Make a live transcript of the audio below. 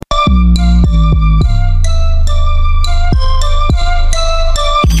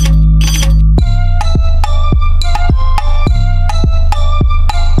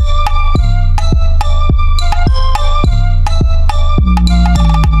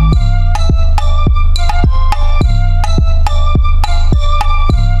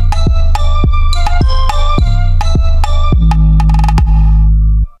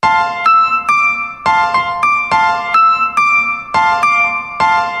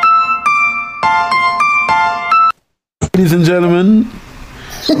Ladies and gentlemen,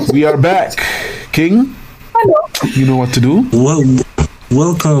 we are back. King, Hello. you know what to do. Well,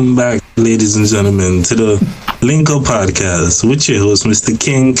 welcome back, ladies and gentlemen, to the Link Up Podcast with your host, Mr.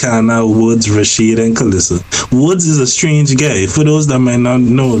 King, Kana, Woods, Rashid, and Kalissa. Woods is a strange guy. For those that might not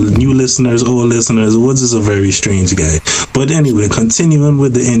know, new listeners, old listeners, Woods is a very strange guy. But anyway, continuing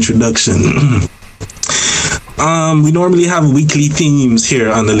with the introduction. We normally have weekly themes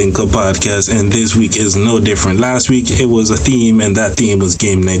here on the Link Up Podcast, and this week is no different. Last week it was a theme, and that theme was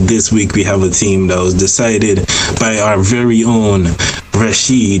game night. This week we have a theme that was decided by our very own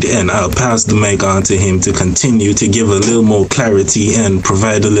Rashid, and I'll pass the mic on to him to continue to give a little more clarity and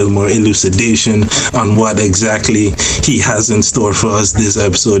provide a little more elucidation on what exactly he has in store for us this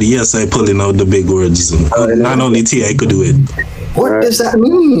episode. Yes, I'm pulling out the big words. Not only T.I. could do it. What does that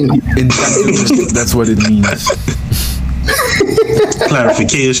mean? That's what it means.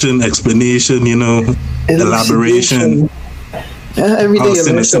 Clarification, explanation, elaboration.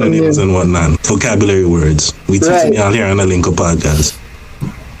 Everything all synonyms and whatnot. Vocabulary words. We teaching y'all here on the Link Up Podcast.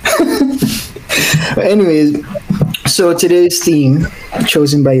 But anyways, so today's theme,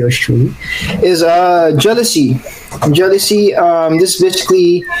 chosen by yours truly, is jealousy. Jealousy. This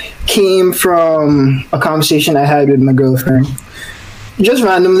basically came from a conversation I had with my girlfriend. Just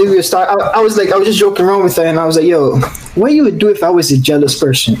randomly, I was just joking around with her, and I was like, "Yo, what you would do if I was a jealous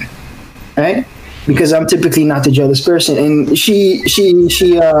person, right?" Because I'm typically not a jealous person, and she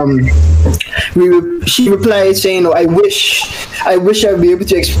replied saying, "Oh, I wish I'd be able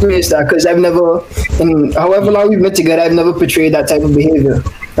to experience that, because I've never, in however long we've been together, I've never portrayed that type of behavior,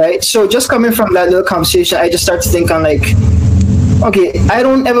 right?" So just coming from that little conversation, I just started to think on like, okay, I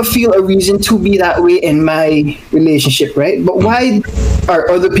don't ever feel a reason to be that way in my relationship, right? But why do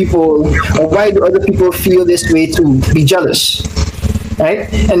other people feel this way to be jealous, right?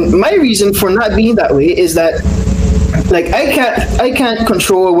 And my reason for not being that way is that, like, I can't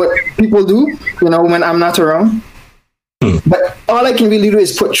control what people do, when I'm not around. But all I can really do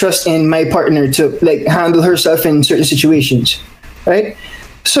is put trust in my partner to like handle herself in certain situations, right?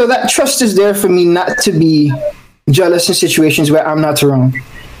 So that trust is there for me not to be jealous in situations where I'm not around.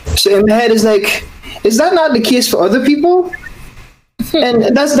 So in my head is like, is that not the case for other people?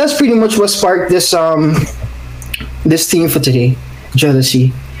 And that's pretty much what sparked this theme for today,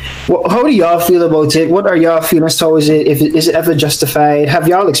 jealousy. Well, how do y'all feel about it? What are y'all feelings towards it? Is it ever justified? Have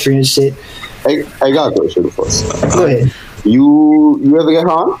y'all experienced it? I got a question first. Go ahead. You ever get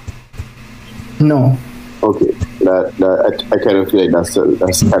harmed? No. Okay, I kind of feel like that's kind of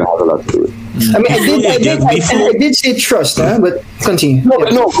has a lot to do with it. I mean, I did say trust, but continue.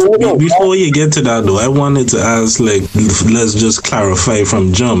 No. Before you get to that, though, I wanted to ask, like, let's just clarify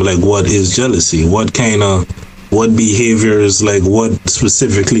from jump, like, what is jealousy? What behaviors, like, what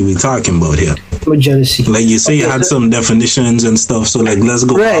specifically we talking about here? What jealousy? Like, you say you had some definitions and stuff, so, like, let's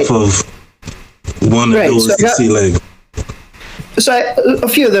go off of one of those to see, like... So a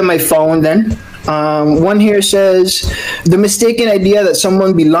few of them I found then. One here says the mistaken idea that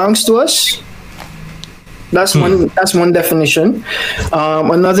someone belongs to us. That's one definition.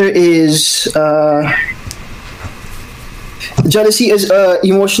 Another is jealousy is an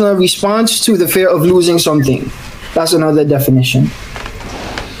emotional response to the fear of losing something. That's another definition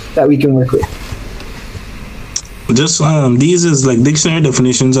that we can work with. Just these is like dictionary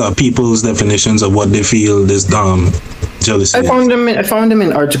definitions or people's definitions of what they feel this jealousy. I found them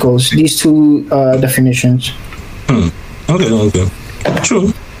in articles. These two definitions. Okay.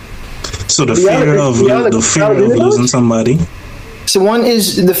 True. So the fear of losing somebody. So one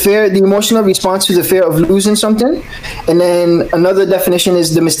is the emotional response to the fear of losing something, and then another definition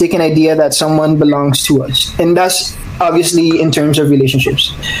is the mistaken idea that someone belongs to us, and that's obviously in terms of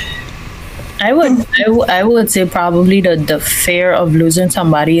relationships. I would say probably the fear of losing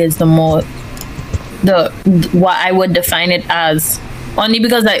somebody is what I would define it as, only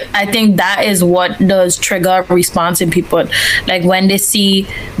because I think that is what does trigger a response in people. Like when they see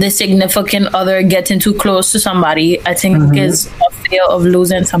the significant other getting too close to somebody, I think is a fear of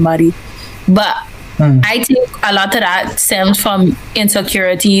losing somebody. But I think a lot of that stems from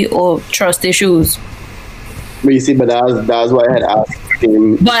insecurity or trust issues. But you see, that's why I had asked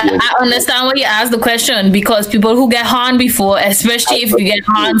him. But I understand why you asked the question, because people who get harmed before, especially if you get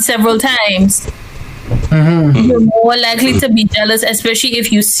harmed several times, you're more likely to be jealous, especially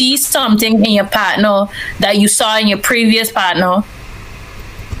if you see something in your partner that you saw in your previous partner.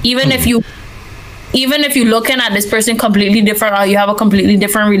 Even if you're looking at this person completely different, or you have a completely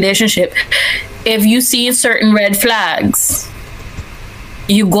different relationship, if you see certain red flags,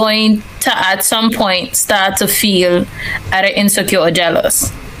 you're going to at some point start to feel either insecure or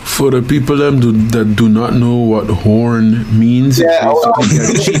jealous. For the people that do not know what horn means, it's basically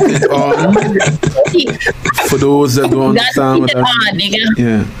get cheated on. For those that don't understand what that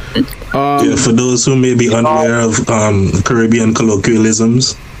means. For those who may be unaware of Caribbean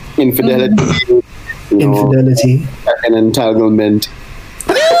colloquialisms. Infidelity. Infidelity. An entanglement.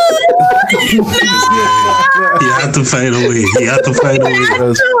 You have to find a way.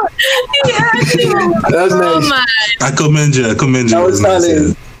 That's nice. I commend you. That was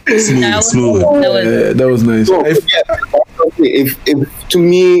solid. Smooth. That was nice. So, if to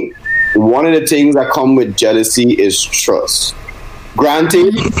me, one of the things that come with jealousy is trust.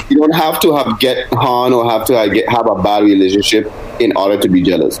 Granted, you don't have to get on or have a bad relationship in order to be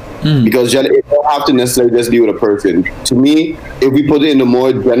jealous. Because it don't have to necessarily just be with a person. To me, if we put it in a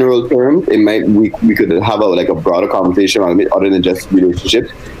more general term, we could have a broader conversation on it other than just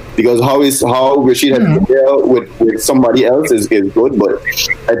relationships. Because how Rashid has dealt with somebody else is good, but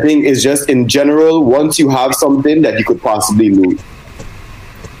I think it's just in general, once you have something that you could possibly lose.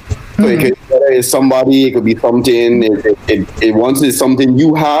 So it could be somebody, it could be something. Once it's something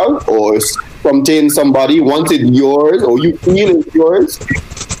you have, or something somebody once it's yours, or you feel it's yours,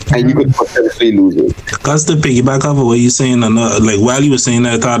 and you could potentially lose it. Because to piggyback off of what you're saying, while you were saying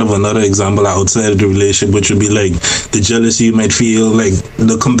that, I thought of another example outside of the relationship, which would be like the jealousy you might feel, like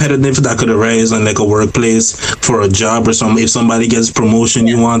the competitiveness that could arise on like a workplace for a job or something. If somebody gets promotion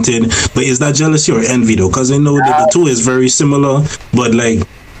you wanted, but is that jealousy or envy though? Because I know that the two is very similar, but like.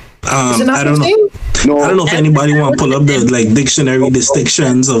 I don't know. I don't know if anybody want to pull up the dictionary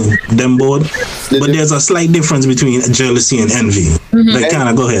distinctions of them both, but there's a slight difference between jealousy and envy.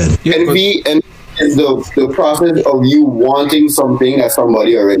 Go ahead. Envy is the process of you wanting something that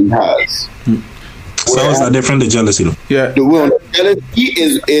somebody already has. So how is that different than jealousy though? Yeah. The jealousy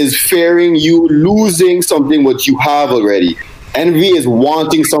is fearing you losing something what you have already. Envy is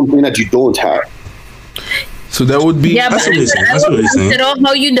wanting something that you don't have. So that would be... That's what he's saying. I don't know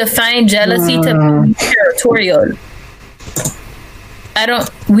how you define jealousy to be territorial.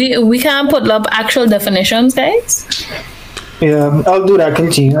 We can't put up actual definitions, guys. Yeah, I'll do that.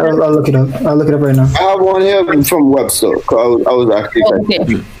 Continue. I'll look it up. I'll look it up right now. I have one here from Webster. I was actually...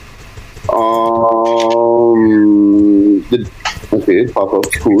 Okay, pop up.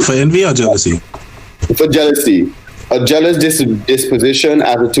 Cool. For envy or jealousy? For jealousy. A jealous disposition,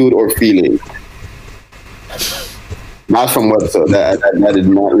 attitude, or feeling. Not from Webster. That did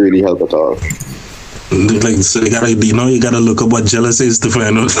not really help at all. So you gotta look up what jealousy is to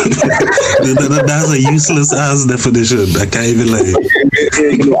find out. That's a useless ass definition. I can't even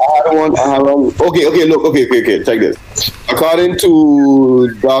Okay. Check this. According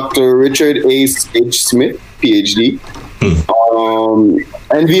to Dr. Richard H. Smith, PhD,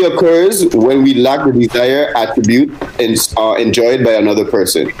 envy occurs when we lack the desired attribute enjoyed by another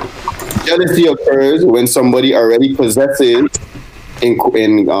person. Jealousy occurs when somebody already possesses, in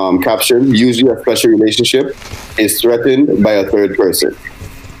caption, usually a special relationship, is threatened by a third person.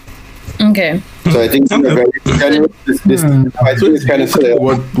 Okay. So I think very general. I think it's kind of clear.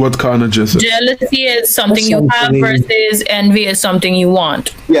 What Kana just said. Jealousy is something you have versus envy is something you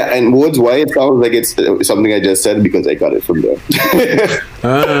want. Yeah, and Woods, why it sounds like it's something I just said, because I got it from there.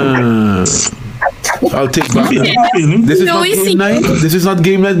 I'll take back that. This is not game night. This is not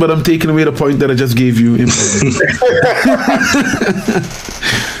game night, but I'm taking away the point that I just gave you.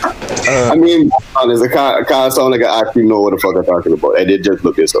 I mean, honest, I can't sound like I actually know what the fuck I'm talking about. I did just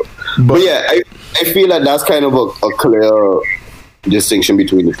look this up. But yeah, I feel like that's kind of a clear distinction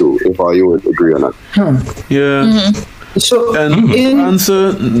between the two, if you would agree or not. Yeah. So, and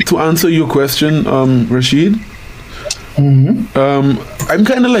to answer your question, Rashid, I'm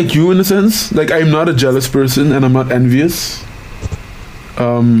kind of like you in a sense. Like, I'm not a jealous person and I'm not envious.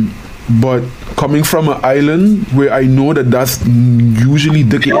 But coming from an island where I know that that's usually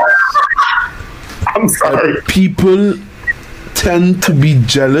the case, I'm sorry. People tend to be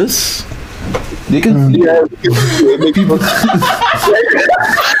jealous. They can. People.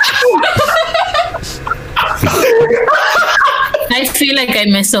 I feel like I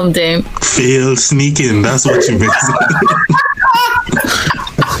missed something. Fail sneaking. That's what you missed.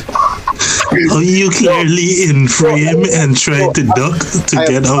 Oh, you clearly in frame and trying to duck to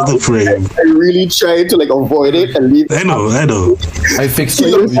get out the frame. I really tried to avoid it and leave. I know. I fixed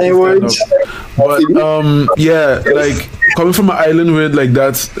it. But yeah, like coming from an island where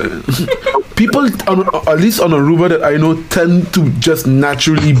that's people, at least on Aruba that I know, tend to just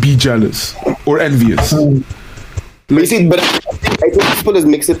naturally be jealous or envious. But I think people just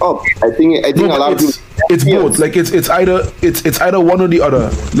mix it up. I think a lot of people. It's both. Like it's either one or the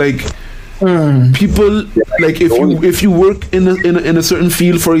other. Like People, like if you work in a certain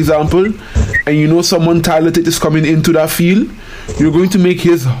field, for example, and you know someone talented is coming into that field, you're going to make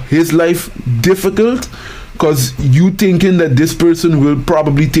his life difficult because you thinking that this person will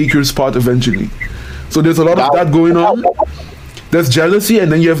probably take your spot eventually. So there's a lot of that going on. There's jealousy,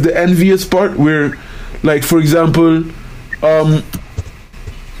 and then you have the envious part where, like, for example,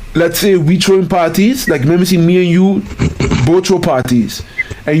 let's say we throwing parties, like let me see, me and you both throw parties,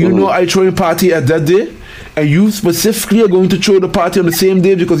 and you know I throwing party at that day, and you specifically are going to throw the party on the same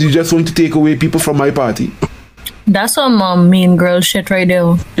day because you just want to take away people from my party. That's some mean girl shit right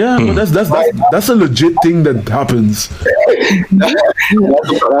there. Yeah, but that's a legit thing that happens. That's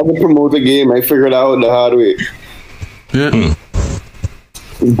a promoter game. I figured out the hard way. Yeah.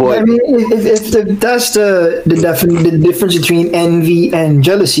 But I mean, if that's the difference between envy and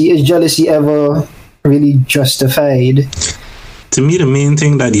jealousy, is jealousy ever really justified? To me, the main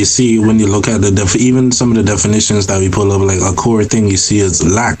thing that you see when you look at even some of the definitions that we pull up, like a core thing you see is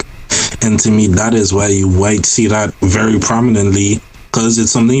lack. And to me, that is why you might see that very prominently, because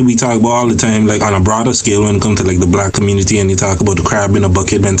it's something we talk about all the time, like on a broader scale when it comes to like the black community, and you talk about the crab in a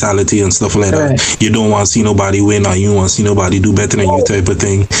bucket mentality and stuff like that. You don't want to see nobody win, or you want to see nobody do better than you type of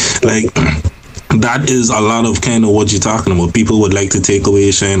thing. Like, that is a lot of kind of what you're talking about. People would like to take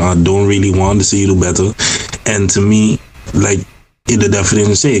away shine or don't really want to see you do better. And to me, like, the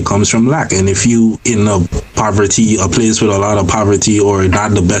definition say it comes from lack. And if you in a place with a lot of poverty or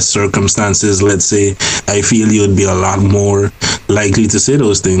not the best circumstances, let's say, I feel you would be a lot more likely to say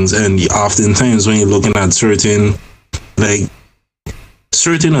those things. And oftentimes when you're looking at certain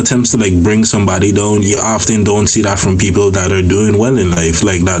attempts to like bring somebody down, you often don't see that from people that are doing well in life,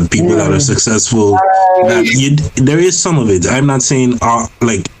 like that people that are successful. There is some of it. I'm not saying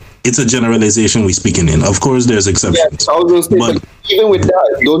like it's a generalization we're speaking in. Of course, there's exceptions. I was gonna say, but even with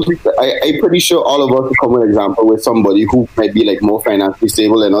that, I'm pretty sure all of us will come with an example with somebody who might be like more financially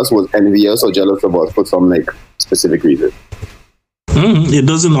stable than us was envious or jealous of us for some like specific reason. It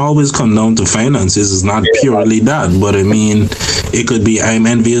doesn't always come down to finances. It's not purely that, but I mean, it could be I'm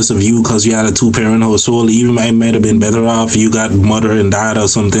envious of you because you had a 2-parent household. Even I might have been better off. You got mother and dad or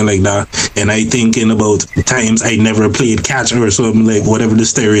something like that. And I think in about times I never played catch or something, like whatever the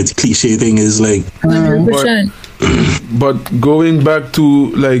stereotype cliche thing is, like. 100%. But going back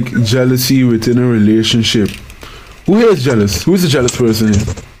to like jealousy within a relationship, who here is jealous? Who is the jealous person here?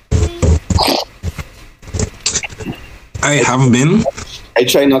 I have been. I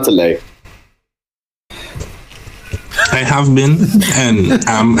try not to lie. I have been and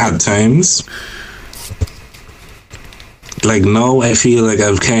am at times. Like now I feel like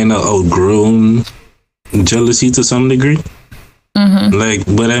I've kind of outgrown jealousy to some degree. Like,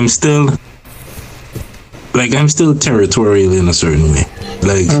 but I'm still territorial in a certain way.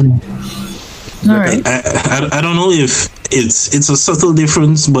 Like, all right. I don't know if it's a subtle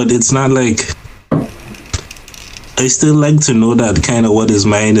difference, but it's not like. I still like to know that kind of what is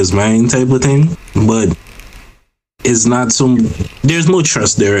mine type of thing, but it's not there's no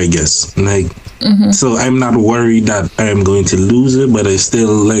trust there, I guess. Like, so I'm not worried that I'm going to lose it, but I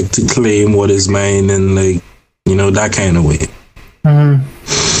still like to claim what is mine and like, you know, that kind of way.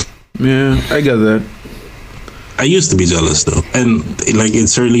 Yeah, I get that. I used to be jealous though. And like, it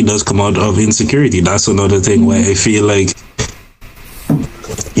certainly does come out of insecurity. That's another thing why I feel like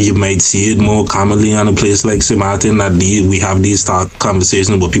you might see it more commonly on a place like St. Martin, that we have these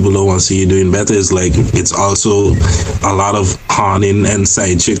conversations, but people don't want to see you doing better. It's like, it's also a lot of haunting and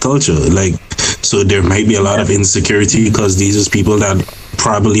side chick culture. Like, so there might be a lot of insecurity because these are people that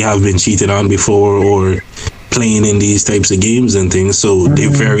probably have been cheated on before or playing in these types of games and things. So they're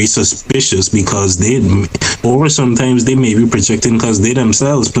very suspicious because or sometimes they may be projecting because they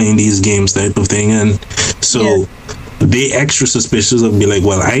themselves playing these games type of thing. And so they extra suspicious of be like,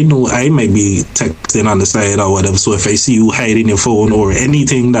 well, I know I might be texting on the side or whatever, so if I see you hiding your phone or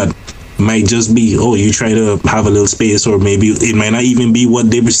anything that might just be, oh, you try to have a little space, or maybe it might not even be what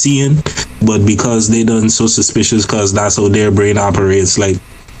they were seeing, but because they done so suspicious because that's how their brain operates, like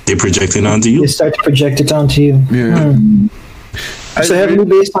they're projecting onto you. They start to project it onto you. So heavily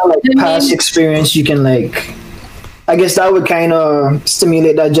based on like past experience, you can like, I guess that would kind of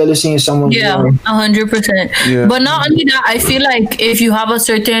stimulate that jealousy in someone. Yeah, 100%. Yeah. But not only that, I feel like if you have a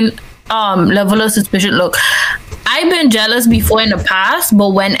certain level of suspicion, look, I've been jealous before in the past,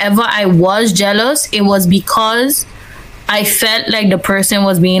 but whenever I was jealous, it was because I felt like the person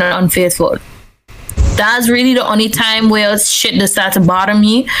was being unfaithful. That's really the only time where shit just starts to bother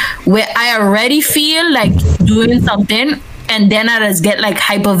me, where I already feel like doing something and then I just get like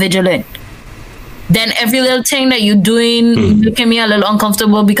hyper vigilant. then every little thing that you're doing making me a little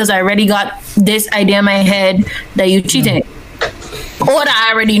uncomfortable because I already got this idea in my head that you're cheating. Or that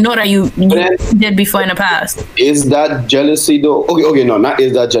I already know that you did before in the past. Is that jealousy though? Okay, no, not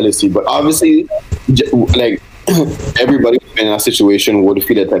is that jealousy, but obviously, like everybody in a situation would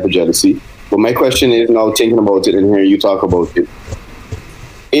feel that type of jealousy. But my question is now thinking about it and hearing you talk about it.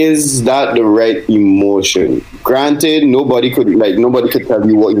 Is that the right emotion? Granted, nobody could tell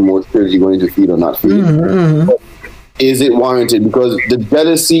you what emotions you're going to feel or not feel. But is it warranted? Because the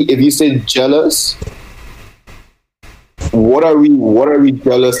jealousy, if you say jealous, what are we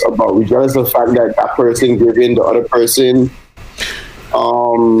jealous about? We jealous of the fact that that person giving the other person.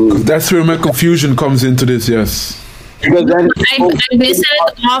 That's where my confusion comes into this. Yes. Because then I based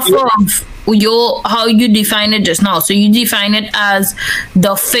it off of how you define it just now. So you define it as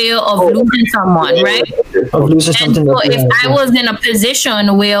the fear of losing someone, right? Of losing something. So if I was in a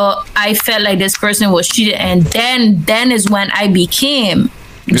position where I felt like this person was cheated, and then is when I became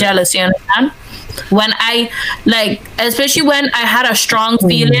jealous. You understand? When I especially when I had a strong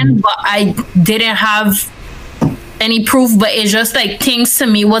feeling, but I didn't have any proof, but it's just like things to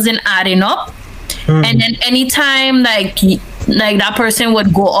me wasn't adding up. And then anytime like that person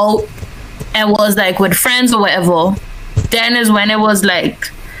would go out and was like with friends or whatever, then is when it was like,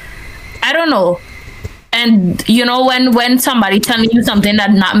 I don't know. And you know when somebody telling you something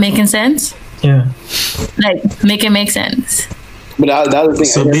that's not making sense, like make it make sense. But that was the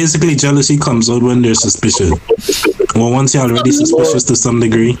thing. So basically, jealousy comes out when there's suspicion. Well, once you're already suspicious to some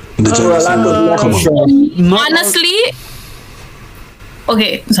degree, the jealousy will come out. Honestly,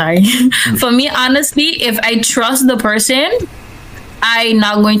 okay, sorry. For me, honestly, if I trust the person, I'm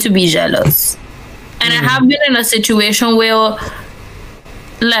not going to be jealous. And I have been in a situation where,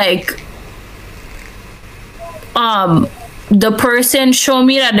 like, the person showed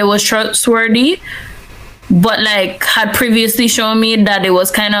me that they was trustworthy, but like had previously shown me that it was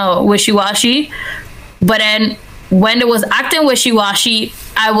kind of wishy-washy. But then when they was acting wishy-washy,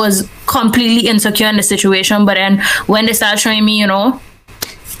 I was completely insecure in the situation. But then when they started showing me, you know,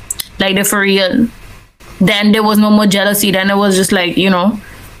 like they're for real, then there was no more jealousy. Then it was just like, you know,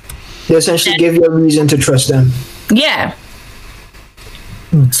 they essentially give you a reason to trust them. Yeah.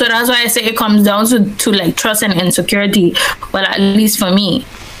 So that's why I say it comes down to like trust and insecurity. Well, at least for me.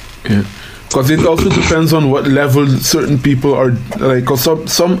 Yeah. Because it also depends on what level certain people are like. Cause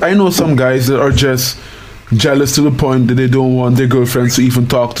some I know some guys that are just jealous to the point that they don't want their girlfriends to even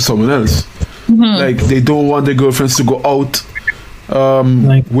talk to someone else. Like they don't want their girlfriends to go out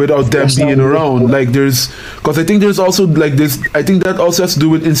without them being around. Like because I think there's also like this. I think that also has to do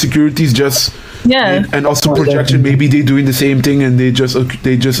with insecurities, just and also projection. Maybe they doing the same thing and they just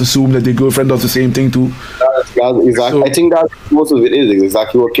assume that their girlfriend does the same thing too. Exactly. So, I think that most of it is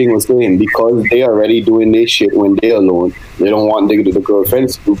exactly what King was saying, because they are already doing their shit when they're alone. They don't want the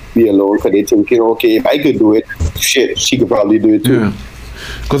girlfriends to be alone because they thinking, okay, if I could do it, shit, she could probably do it too. Yeah.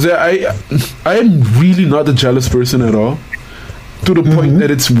 Because I am really not a jealous person at all. To the point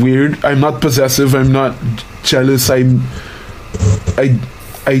that it's weird. I'm not possessive. I'm not jealous. I'm not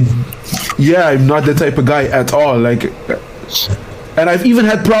the type of guy at all. Like, and I've even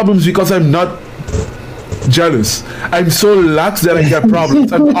had problems because I'm not jealous. I'm so lax that I get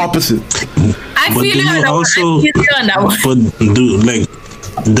problems. I'm opposite. I feel you on that one. But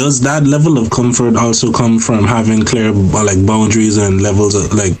does that level of comfort also come from having clear like boundaries and levels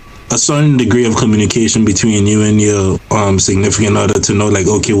of like a certain degree of communication between you and your significant other to know like,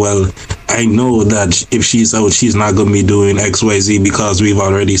 okay, well, I know that if she's out, she's not going to be doing XYZ because we've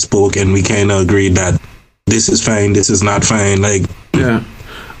already spoke and we kind of agreed that this is fine, this is not fine. Like, yeah,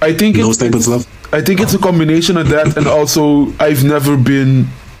 I think those type of stuff. I think it's a combination of that, and also I've never been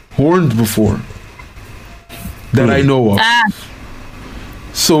horned before that I know of.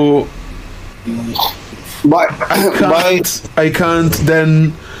 So I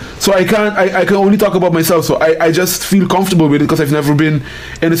can only talk about myself. So I just feel comfortable with it because I've never been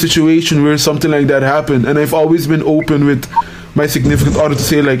in a situation where something like that happened, and I've always been open with my significant other to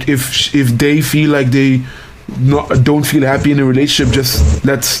say like if they feel like they don't feel happy in a relationship, just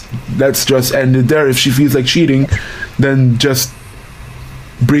let's just end it there. If she feels like cheating, then just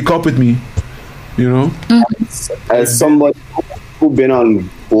break up with me, you know. As somebody who's been on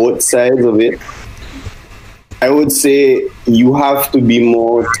both sides of it, I would say you have to be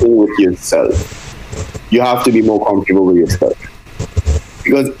more in with yourself. You have to be more comfortable with yourself,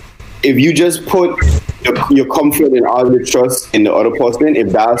 because if you just put your comfort and all the trust in the other person,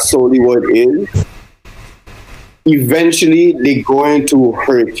 if that's solely what it is, eventually they're going to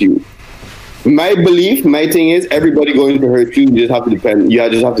hurt you. My thing is everybody going to hurt you. You just have to depend. You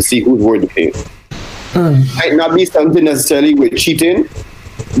just have to see who's worth the pain. Might not be something necessarily with cheating,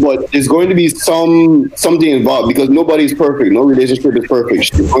 but there's going to be something involved because nobody's perfect. No relationship is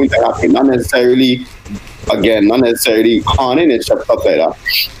perfect. It's going to happen. Not necessarily conning and stuff like that.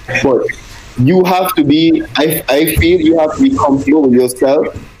 But you have to be, I feel you have to be comfortable with yourself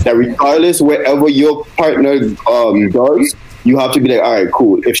that regardless wherever your partner does, you have to be like, all right,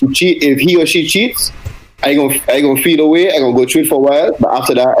 cool. If he or she cheats, I gonna feel away, I gonna go through it for a while, but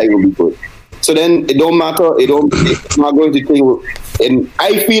after that I gonna be good. So then it don't matter, it's not going to take, and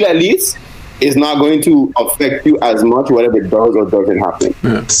I feel at least it's not going to affect you as much whatever it does or doesn't happen.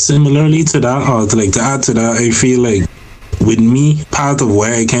 Yeah. Similarly to that, or to add to that, I feel like with me, part of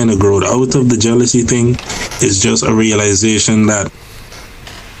why I kind of growed out of the jealousy thing is just a realization that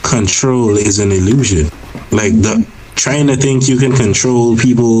control is an illusion. Like trying to think you can control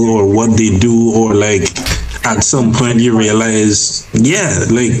people or what they do, or like at some point you realize,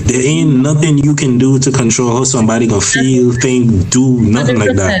 like there ain't nothing you can do to control how somebody gonna feel, think, do, nothing 100%.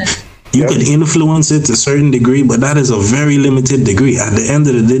 Like that. You can influence it to a certain degree, but that is a very limited degree. At the end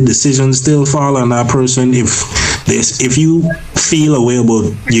of the day, decisions still fall on that person. If you feel a way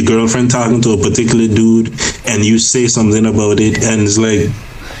about your girlfriend talking to a particular dude and you say something about it and it's like,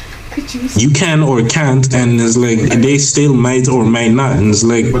 you can or can't, and it's like they still might or might not, and it's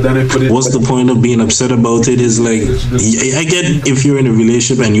like, what's the point of being upset about it? Is like, I get if you're in a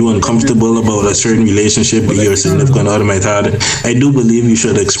relationship and you're uncomfortable about a certain relationship with your significant other might have, I do believe you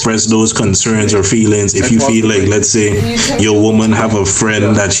should express those concerns or feelings. If you feel like, let's say your woman have a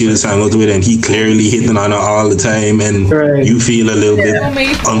friend that she was hang out with and he clearly hitting on her all the time, and you feel a little bit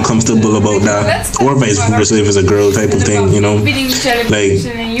uncomfortable about that, or vice versa if it's a girl type of thing, like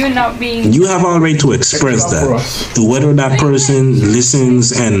you have all right to express that. Whether that person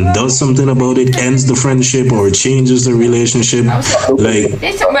listens and does something about it, ends the friendship or changes the relationship, like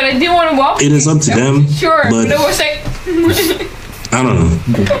it is up to them. But I don't know.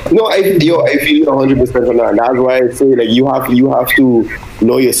 No, I feel 100% on that. That's why I say like you have to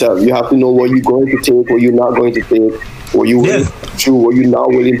know yourself. You have to know what you're going to take, what you're not going to take, what you willing to go through, what you're not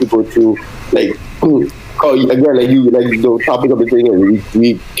willing to go through. Like again, like the topic of the thing is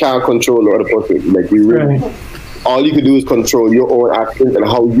we can't control the other person. Like we really, all you can do is control your own actions and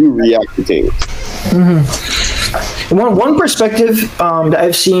how you react to things. One perspective that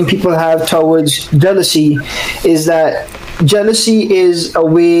I've seen people have towards jealousy is that jealousy is a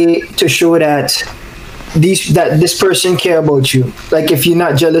way to show that this person care about you. Like if you're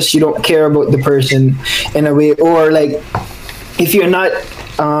not jealous, you don't care about the person in a way, or like if you're not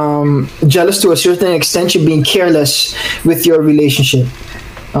jealous to a certain extent, you're being careless with your relationship,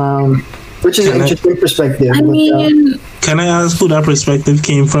 which is an interesting perspective. I mean, can I ask who that perspective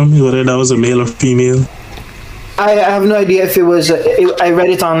came from? Whether that was a male or female? I have no idea if it was. I read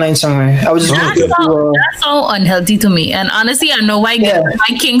it online somewhere. I was just that's so unhealthy to me. And honestly, I know why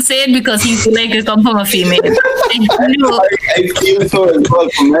King said, because he feel like it come from a female. I feel so as well.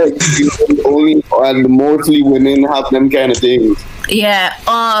 Only and mostly women have them kind of things. Yeah.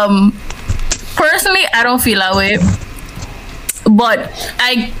 Personally, I don't feel that way, but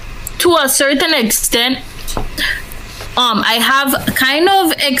to a certain extent, I have kind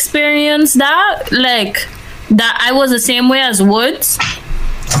of experienced that, like. That I was the same way as Woods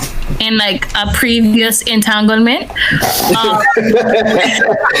in like a previous entanglement.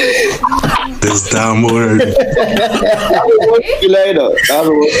 This damn word.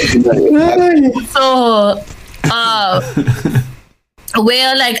 So,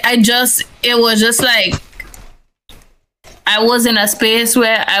 well, like it was just like I was in a space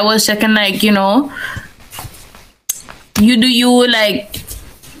where I was checking, like, you do you, like.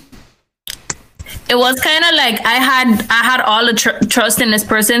 It was kind of like I had all the trust in this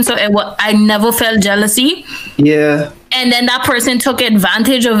person, so I never felt jealousy. Yeah. And then that person took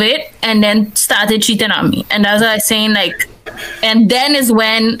advantage of it and then started cheating on me. And that's what I was saying, like, and then is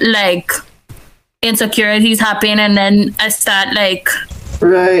when like insecurities happen, and then I start like,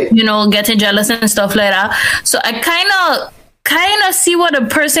 getting jealous and stuff like that. So I kind of see what the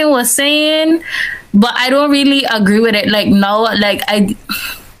person was saying, but I don't really agree with it. Like now, like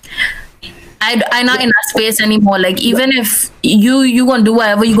I'm not in that space anymore. Like, even if you gonna do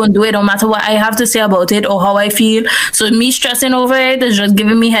whatever you gonna do, it don't matter what I have to say about it or how I feel. So me stressing over it is just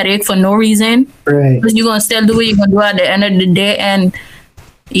giving me headache for no reason. Right. Because you're gonna still do what you're gonna do at the end of the day. And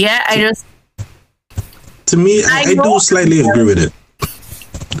to me, I do slightly agree with it.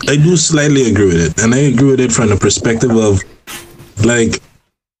 And I agree with it from the perspective of, like,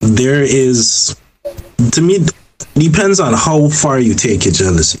 there is, to me, depends on how far you take your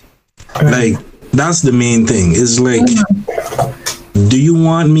jealousy. Like, that's the main thing. Is like, do you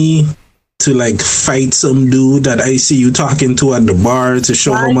want me to like fight some dude that I see you talking to at the bar to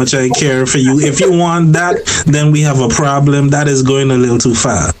show how much I care for you. If you want that, then we have a problem. That is going a little too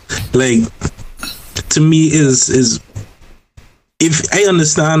far. Like, to me, is if I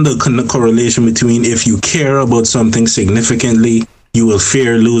understand the correlation between if you care about something significantly, you will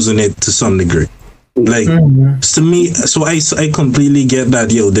fear losing it to some degree. Like, to me, so I completely get that,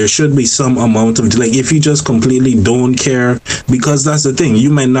 there should be some amount of, like, if you just completely don't care, because that's the thing, you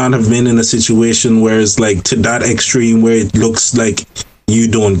might not have been in a situation where it's like to that extreme where it looks like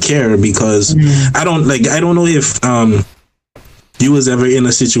you don't care, because I don't know if you was ever in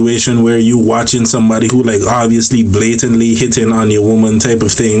a situation where you watching somebody who like obviously blatantly hitting on your woman type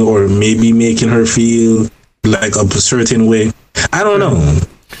of thing, or maybe making her feel like a certain way. I don't know.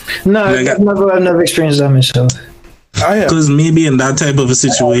 No, like, I've never experienced that myself. Because maybe in that type of a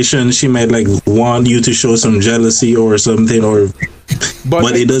situation, she might like want you to show some jealousy or something,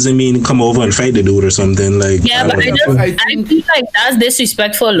 but it doesn't mean come over and fight the dude or something. Like, yeah, but I feel like that's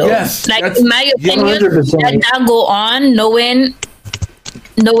disrespectful, though. Yes, like in my opinion, that go on knowing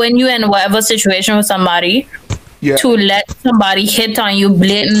you in whatever situation with somebody. Yeah. To let somebody hit on you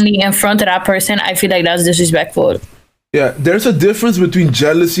blatantly in front of that person, I feel like that's disrespectful. Yeah, there's a difference between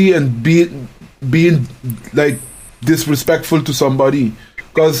jealousy and being like disrespectful to somebody.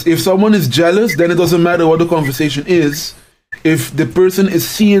 Because if someone is jealous, then it doesn't matter what the conversation is. If the person is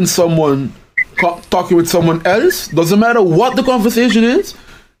seeing someone talking with someone else, doesn't matter what the conversation is,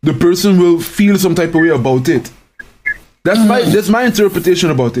 the person will feel some type of way about it. That's my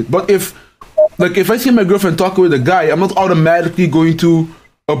interpretation about it. But if I see my girlfriend talking with a guy, I'm not automatically going to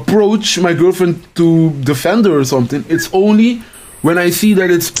approach my girlfriend to defend her or something. It's only when I see that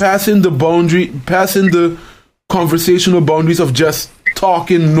it's passing the conversational boundaries of just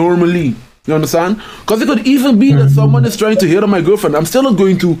talking normally. You understand? Because it could even be that someone is trying to hit on my girlfriend. I'm still not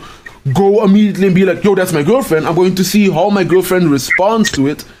going to go immediately and be like, yo, that's my girlfriend. I'm going to see how my girlfriend responds to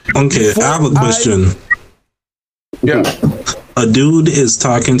it. Okay, I have a question. Yeah. A dude is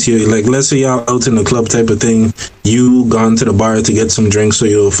talking to you, like, let's say y'all out in the club type of thing, you gone to the bar to get some drinks, so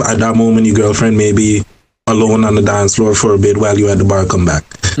you at that moment your girlfriend may be alone on the dance floor for a bit while you at the bar come back.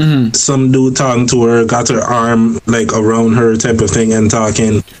 Some dude talking to her, got her arm like around her type of thing and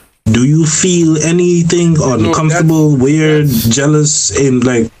talking. Do you feel anything uncomfortable, weird, jealous in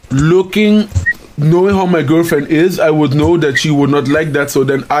like knowing how my girlfriend is, I would know that she would not like that, so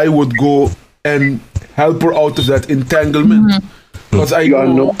then I would go and help her out of that entanglement. Because I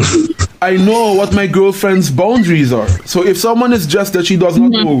know what my girlfriend's boundaries are. So if someone is just that she does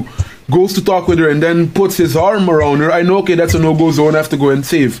not know, goes to talk with her and then puts his arm around her, I know, okay, that's a no-go zone, I have to go and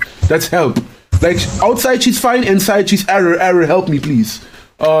save. That's help. Like, outside she's fine, inside she's error, help me please.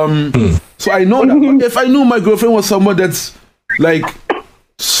 So I know that. But if I knew my girlfriend was someone that's like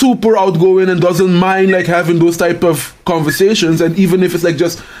super outgoing and doesn't mind like having those type of conversations, and even if it's like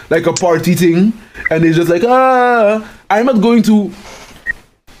just like a party thing and it's just like I'm not going to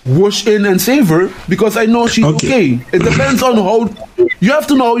whoosh in and save her because I know she's okay. It depends on how you have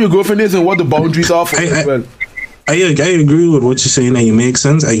to know how your girlfriend is and what the boundaries are for her as well. I agree with what you're saying, and it makes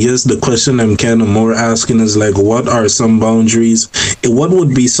sense. I guess the question I'm kind of more asking is like, what are some boundaries? What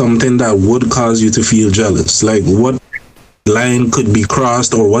would be something that would cause you to feel jealous? Like, what line could be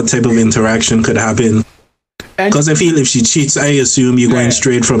crossed, or what type of interaction could happen? Because I feel if she cheats, I assume you're going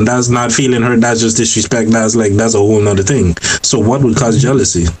straight from that's not feeling her, that's just disrespect, that's a whole nother thing. So what would cause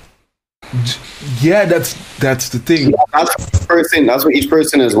jealousy? Yeah, that's the thing. Yeah, that's for each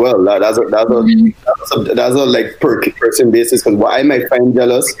person as well. That's a like per person basis. Because what I might find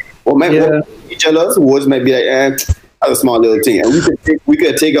jealous, what might be jealous, was might be like, that's a small little thing. And we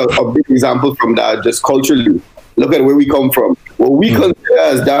could take a big example from that, just culturally. Look at where we come from. What we consider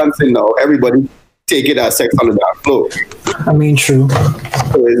as dancing now, everybody take it as sex on the dance floor. I mean, true.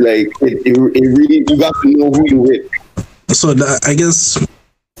 So it's like it really, you got to know who you're with. So I guess,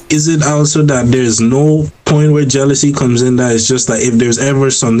 is it also that there's no point where jealousy comes in, that it's just that if there's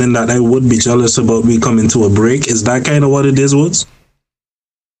ever something that I would be jealous about, we come into a break? Is that kind of what it is, Woods?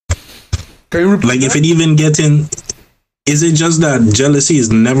 Can you repeat like that? if it even gets in, is it just that jealousy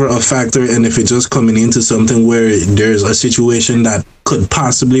is never a factor, and if it's just coming into something where there's a situation that could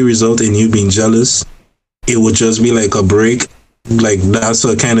possibly result in you being jealous, it would just be like a break? Like that's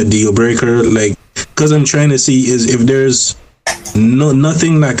a kind of deal breaker? Like, because I'm trying to see is if there's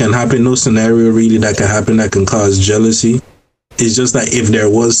nothing that can happen, no scenario really that can happen that can cause jealousy. It's just that if there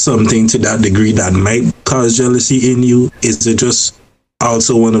was something to that degree that might cause jealousy in you, is it just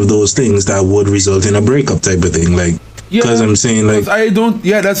also one of those things that would result in a breakup type of thing? Like, because I'm saying like I don't.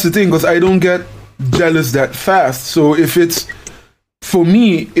 Yeah, that's the thing. Because I don't get jealous that fast. So if it's for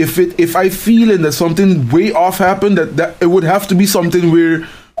me, if I feel that something way off happened, that it would have to be something where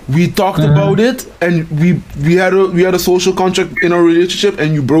we talked about it and we had a social contract in our relationship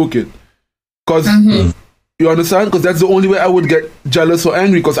and you broke it. Because you understand? Because that's the only way I would get jealous or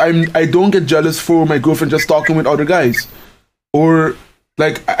angry. Because I don't get jealous for my girlfriend just talking with other guys, or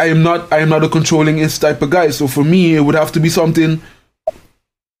like I am not a controlling type of guy. So for me, it would have to be something.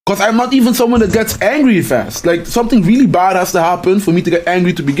 Because I'm not even someone that gets angry fast. Like something really bad has to happen for me to get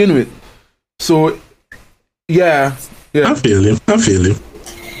angry to begin with. So yeah. I feel you.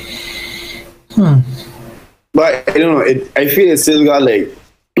 But I don't know. I feel it still got like.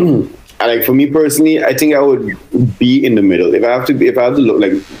 Like for me personally, I think I would be in the middle. If I have to look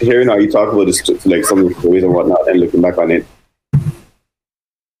like hearing how you talk about this, like some of the stories and whatnot, and looking back on it,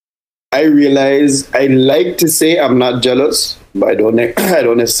 I realize I like to say I'm not jealous, but I don't think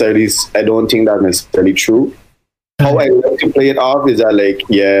that's necessarily true. How I like to play it off is that like,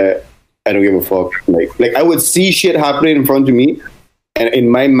 yeah, I don't give a fuck. Like I would see shit happening in front of me, and in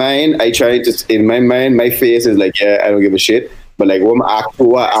my mind, my face is like, yeah, I don't give a shit. But like, what I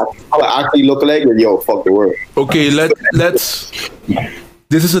actually look like, yo, fuck the world. Okay, let's.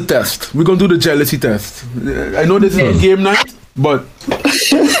 This is a test. We're gonna do the jealousy test. I know this is a game night, but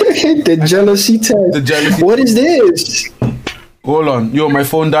the jealousy test. The jealousy. What is this? Hold on, yo, my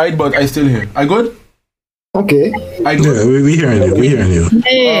phone died, but I still here. I good? Okay. I good. Yeah, we hearing you.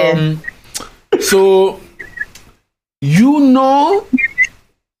 So you know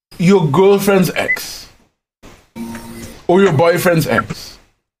your girlfriend's ex. Or your boyfriend's ex.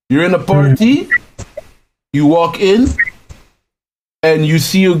 You're in a party, you walk in, and you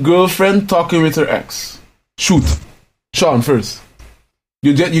see your girlfriend talking with her ex. Shoot. Sean, first.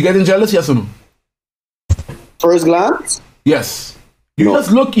 You getting jealous, yes or no? First glance? Yes. You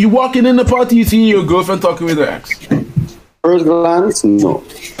just look, you walking in the party, you see your girlfriend talking with her ex. First glance? No.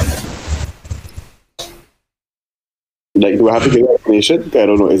 Like, do I have to give explanation? I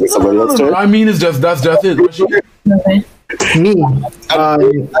don't know. Is it somebody else? I mean, that's just it. Me. At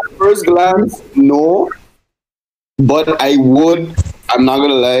first glance, no. But I'm not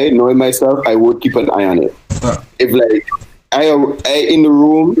gonna lie, knowing myself, I would keep an eye on it. If like I in the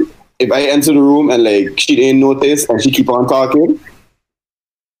room, if I enter the room and like she didn't notice and she keep on talking,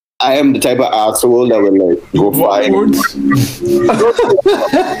 I am the type of asshole that would like go find.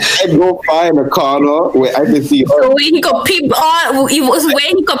 I go find a corner where I can see her. So he could peep on. It was where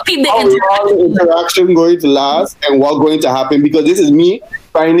he could peep the interaction going to last and what's going to happen, because this is me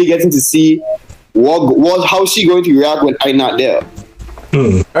finally getting to see how she going to react when I'm not there.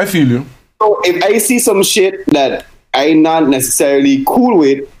 I feel you. So if I see some shit that I'm not necessarily cool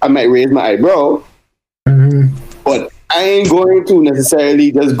with, I might raise my eyebrow. But I ain't going to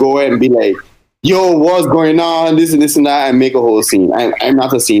necessarily just go and be like, yo, what's going on, this and that, and make a whole scene. I'm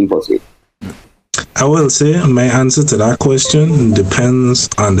not a scene person. I will say my answer to that question depends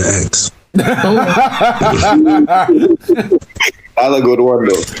on the ex. That's a good one,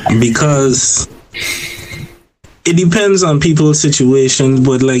 though. Because it depends on people's situations,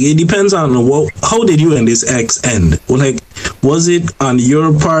 but like it depends on how did you and this ex end? Well, like, was it on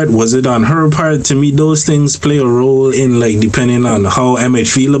your part? Was it on her part? To me, those things play a role in like depending on how I might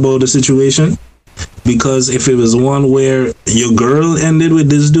feel about the situation. Because if it was one where your girl ended with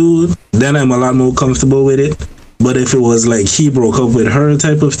this dude, then I'm a lot more comfortable with it. But if it was like he broke up with her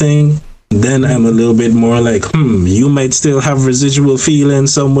type of thing, then I'm a little bit more like, you might still have residual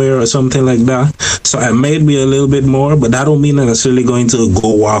feelings somewhere or something like that. So I might be a little bit more, but that don't mean I'm necessarily going to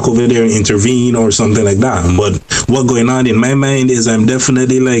go walk over there and intervene or something like that. But what's going on in my mind is I'm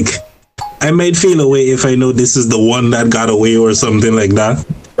definitely like, I might feel a way if I know this is the one that got away or something like that.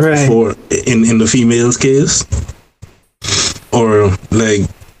 Right. For in the female's case. Or like,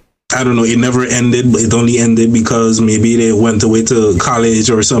 I don't know, it never ended, but it only ended because maybe they went away to college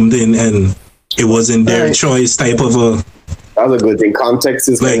or something and it wasn't their choice type of a... That's a good thing. Context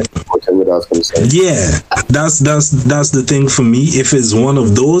is like, important what I was going to say. Yeah, that's the thing for me. If it's one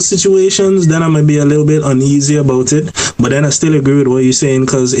of those situations, then I might be a little bit uneasy about it. But then I still agree with what you're saying,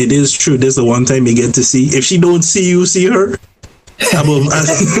 because it is true. This is the one time you get to see. If she don't see you, see her. I'm gonna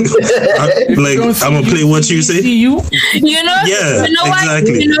play what you say. You know, yeah, you know why?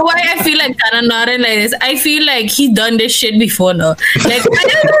 exactly. You know why I feel like kind of nodding like this? I feel like he done this shit before now. Like,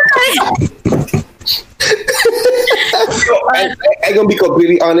 I'm gonna be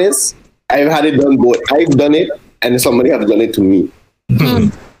completely honest. I've had it done both. I've done it, and somebody have done it to me.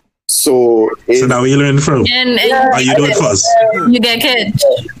 So now you learn from. And you do it first. You get catch.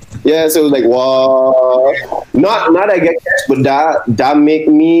 Yeah, so it was like, wow. Not I get catch, but that make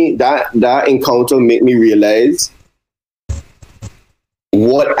me that encounter make me realize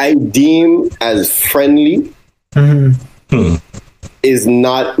what I deem as friendly is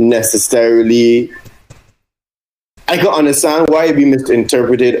not necessarily. I can understand why it be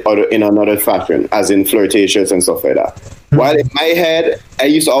misinterpreted in another fashion, as in flirtatious and stuff like that. While in my head, I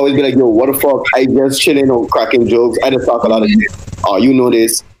used to always be like, yo, what the fuck? I just chilling or cracking jokes. I just talk a lot of shit. Oh, you know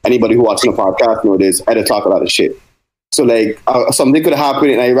this. Anybody who watching the podcast know this. I just talk a lot of shit. So like something could happen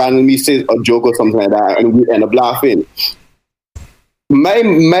and I randomly say a joke or something like that and we end up laughing.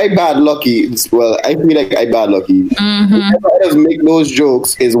 My bad lucky, well, I feel like I bad lucky. Whenever I just make those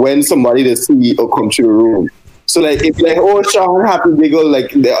jokes is when somebody to see or come to the room. So like if like, oh, Sean, happy giggle,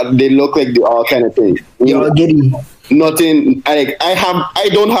 like they look like they all kind of thing. You're giddy. Nothing. I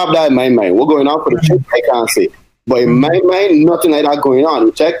don't have that in my mind. What's going on for the trip? I can't say. But in my mind, nothing like that going on.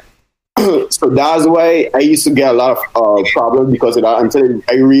 You check. So that's why I used to get a lot of problems because of that until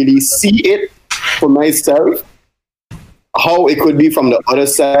I really see it for myself, how it could be from the other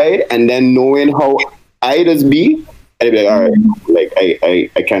side, and then knowing how I just be, I'd be like, all right, like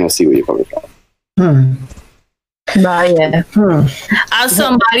I kind of see where you're coming from. But yeah, as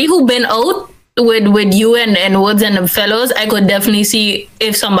somebody who been out with you and Woods and the fellows, I could definitely see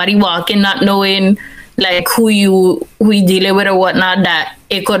if somebody walking not knowing like who you dealing with or whatnot, that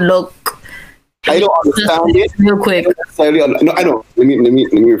it could look. I don't understand it real quick. No, I don't. Let me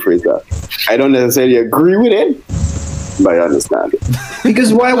rephrase that. I don't necessarily agree with it, but I understand it.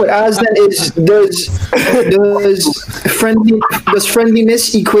 Because why I would ask that is does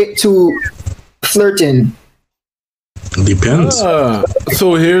friendliness equate to flirting? Depends.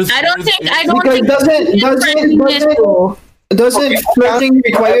 So here's. I don't think doesn't flirting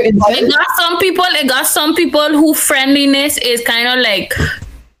require intent? It got some people who friendliness is kind of like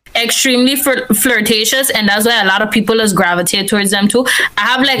extremely flirtatious, and that's why a lot of people just gravitate towards them too. I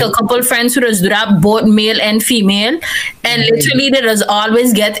have like a couple friends who just do that, both male and female, and literally they just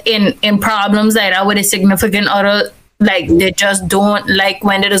always get in problems like that with a significant other. Like they just don't like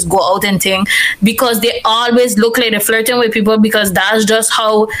when they just go out and thing, because they always look like they're flirting with people, because that's just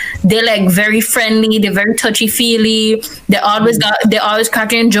how they're like very friendly, they're very touchy feely, they're always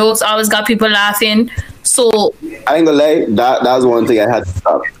cracking jokes, always got people laughing. So I ain't gonna lie, that's one thing I had to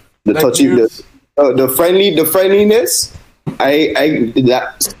stop. The touchiness, the friendliness.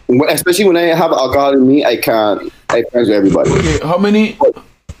 That especially when I have alcohol in me, I friends with everybody. Okay, how many?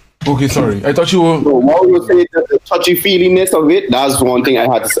 Okay, sorry. I thought you were. So what you were saying, the touchy feelingness of it, that's one thing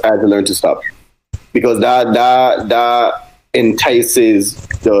I had to learn to stop, because that entices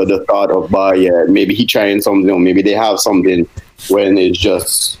the thought of, yeah, maybe he trying something, or maybe they have something, when it's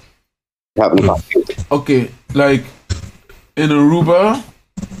just happening. Okay, like in Aruba,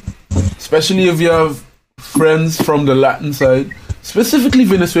 especially if you have friends from the Latin side, specifically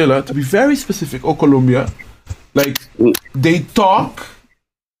Venezuela, to be very specific, or Colombia, like they talk.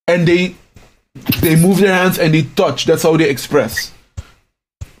 And they move their hands and they touch. That's how they express.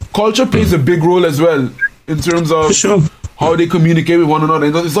 Culture plays a big role as well in terms of how they communicate with one another.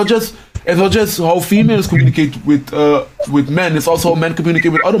 It's not just how females communicate with men. It's also how men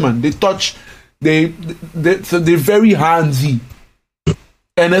communicate with other men. They touch. They're very handsy,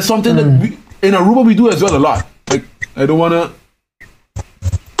 and that's something that in Aruba we do as well a lot. Like, I don't want to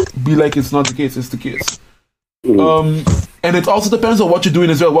be like it's not the case. It's the case. And it also depends on what you're doing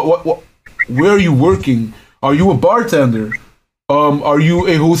as well. What where are you working? Are you a bartender? Are you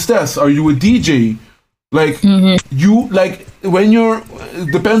a hostess? Are you a DJ? Like you like when you're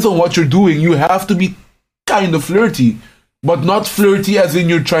depends on what you're doing. You have to be kind of flirty, but not flirty as in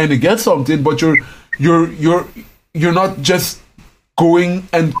you're trying to get something. But you're not just going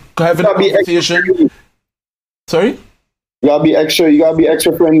and having a conversation. Sorry. You gotta be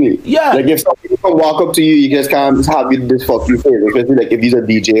extra friendly. Yeah. Like if somebody can walk up to you, you just can't have this fuck you face. Especially like if you're a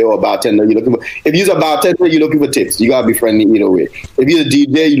DJ or a bartender, if you're a bartender, you're looking for tips. You gotta be friendly either way. If you're a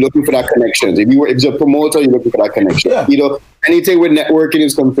DJ, you're looking for that connections. If you're a promoter, you're looking for that connection. Yeah. You know, anything with networking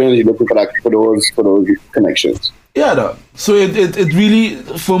is concerned, you're looking for those connections. Yeah, no. So it really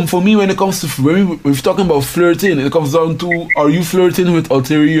for me when it comes to when we're talking about flirting, it comes down to, are you flirting with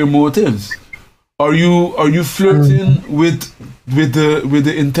ulterior motives? Are you flirting with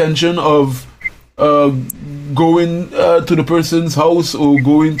the intention of going to the person's house or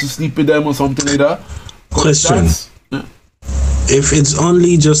going to sleep with them or something like that? Question. If it's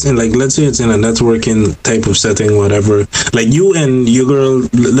only just in, like, let's say it's in a networking type of setting, whatever, like you and your girl,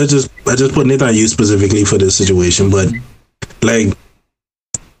 I just put it on you specifically for this situation, but like,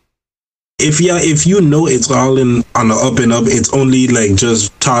 if you know it's all on the up and up, it's only like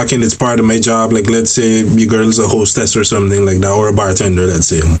just talking, it's part of my job. Like, let's say your girl's a hostess or something like that, or a bartender, let's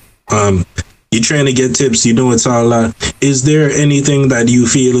say. you're trying to get tips, you know it's all that. Is there anything that you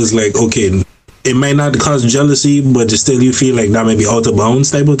feel is like, okay, it might not cause jealousy, but still you feel like that may be out of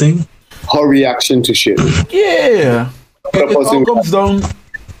bounds type of thing? Her reaction to shit. Yeah. It all comes down.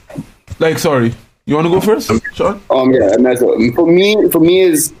 Like, sorry, you want to go first, Sean? Yeah, and that's for me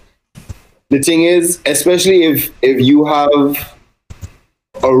is the thing is, especially if you have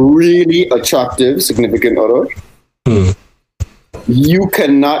a really attractive significant other, you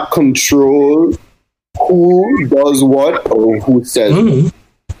cannot control who does what or who says.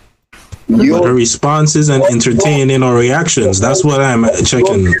 Her responses and entertaining or reactions. That's what I'm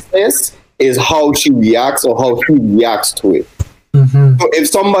checking. This is how she reacts or how he reacts to it. So if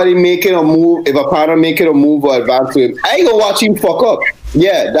somebody making a move, if a partner making a move or advance to him, I ain't gonna watch him fuck up.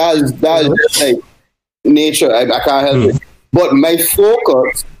 Yeah, that's just like nature. I can't help it. But my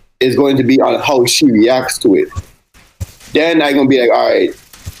focus is going to be on how she reacts to it. Then I'm gonna be like, all right,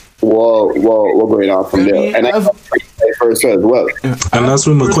 what's going on from there? And I first as well. And that's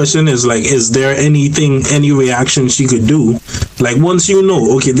what my question is, like, is there any reaction she could do? Like, once you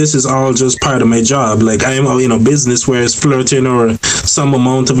know, okay, this is all just part of my job. Like, I am in a business where it's flirting or some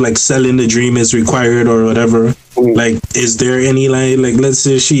amount of like selling the dream is required or whatever. Like, is there any like let's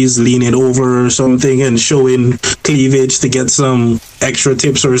say she's leaning over or something and showing cleavage to get some extra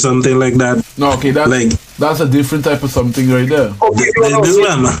tips or something like that? No, okay, that's a different type of something right there. This is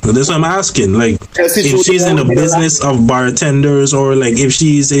what I'm asking. Like, if she's in the business of bartenders or like if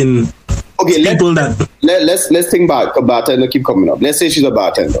she's in people let's think back. A bartender keep coming up. Let's say she's a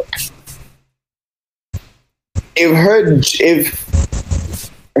bartender. If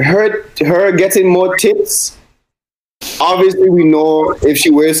her getting more tips, obviously we know if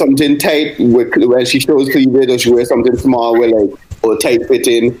she wears something tight when she shows cleavage, or she wears something small with like or tight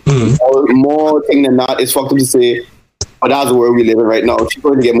fitting, or more thing than that, it's fucked up to say, but that's the world we live in right now. She's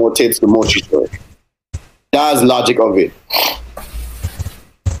going to get more tips the more she shows. That's logic of it.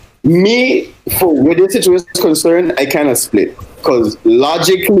 Me, with this situation is concerned, I kind of split. Because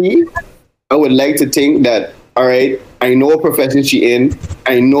logically, I would like to think that, all right, I know what profession she in.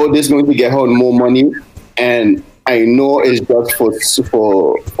 I know this is going to get her more money. And I know it's just for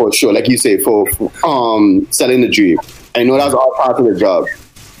sure, like you say, for selling the dream. I know that's all part of the job.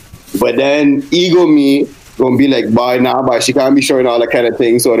 But then ego me gonna be like, but she can't be showing all that kind of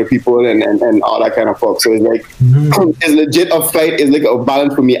things to other people and all that kind of fuck. So it's like, it's legit a fight. It's like a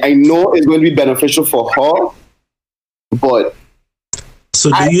balance for me. I know it's going to be beneficial for her, but so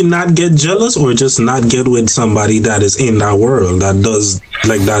do you not get jealous or just not get with somebody that is in that world that does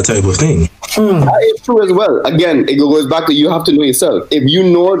like that type of thing? It's true as well. Again, it goes back to you have to know yourself. If you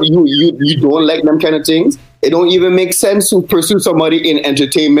know you don't like them kind of things, it don't even make sense to pursue somebody in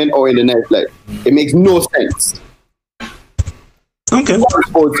entertainment or in the nightlife. It makes no sense. Okay.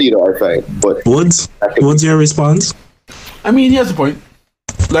 Sports either, I find. But what's your response? I mean, here's the point.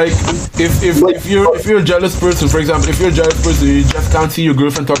 Like, if you're a jealous person, for example, if you're a jealous person, you just can't see your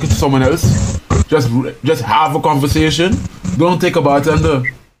girlfriend talking to someone else. Just have a conversation. Don't take a bartender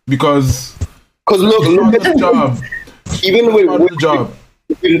because look at the job. Even with the job.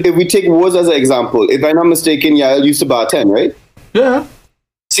 If we take Woz as an example, if I'm not mistaken, Yael used to bartend, right? Yeah.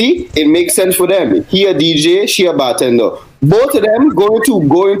 See, it makes sense for them. He a DJ, she a bartender. Both of them going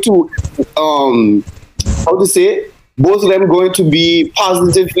to how to say? Both of them going to be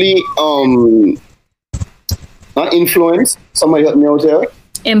positively not influenced. Somebody help me out here.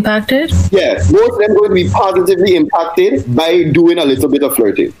 Impacted? Yeah, both of them going to be positively impacted by doing a little bit of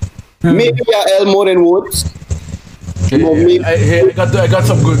flirting. Maybe Yael more than Woods. I got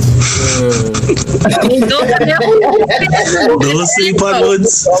some goods. Don't sleep on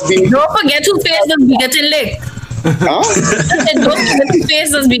Woods. Don't forget who faces be getting licked. Huh? Don't forget who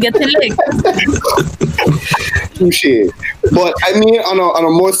faces be getting licked. Touché. But I mean, on a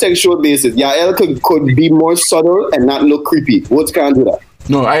more sexual basis, Yael could be more subtle and not look creepy. Woods can't do that.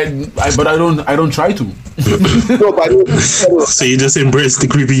 No, but I don't try to. No, but so you just embrace the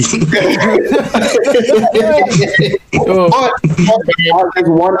creepy. But there's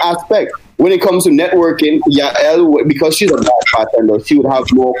one aspect when it comes to networking. Yael, because she's a bad bartender, she would have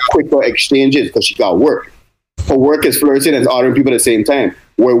more quicker exchanges because she got work. Her work is flirting and ordering people at the same time.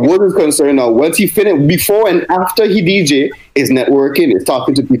 Where Wood is concerned now, once he finished, before and after he DJ, is networking, is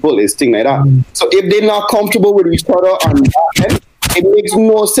talking to people, is things like that. So if they're not comfortable with each other on that end, it makes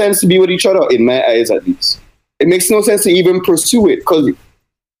no sense to be with each other, in my eyes at least. It makes no sense to even pursue it, because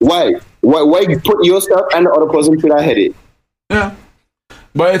why? Why put yourself and the other person through that headache? Yeah.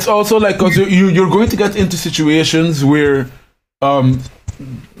 But it's also like, because you're going to get into situations where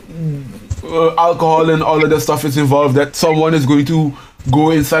alcohol and all of that stuff is involved, that someone is going to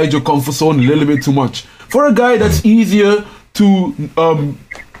go inside your comfort zone a little bit too much. For a guy, that's easier to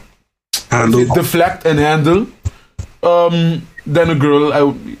handle, deflect and handle than a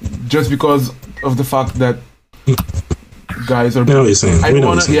girl. Just because of the fact that guys are. You know what you're saying. I don't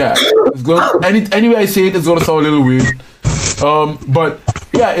wanna. Yeah. It's gonna, anyway, I say it, it's gonna sound a little weird. But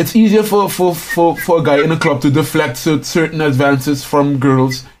yeah, it's easier for a guy in a club to deflect certain advances from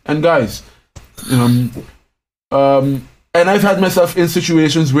girls and guys. And I've had myself in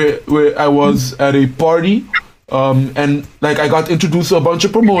situations where I was at a party, and like I got introduced to a bunch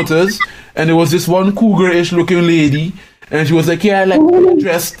of promoters, and there was this one cougar-ish looking lady, and she was like, "Yeah, I like how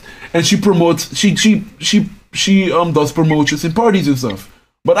dressed," and she promotes, she does promotions in parties and stuff.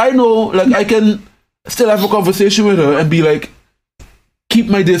 But I know, like, I can still have a conversation with her and be like, keep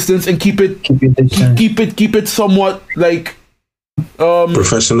my distance and keep it somewhat like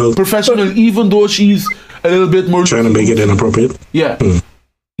professional, even though she's a little bit more trying to make it inappropriate. Yeah.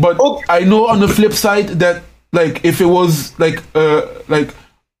 But I know on the flip side that, like, if it was like a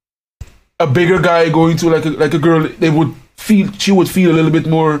bigger guy going to like a girl, she would feel a little bit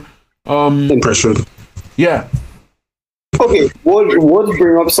more pressured. Yeah. Okay, what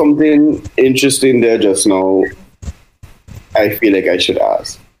bring up something interesting there just now? I feel like I should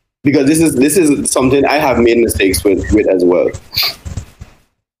ask, because this is something I have made mistakes with as well.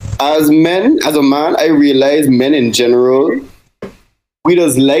 As a man, I realize men in general, we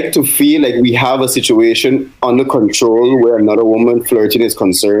just like to feel like we have a situation under control where another woman flirting is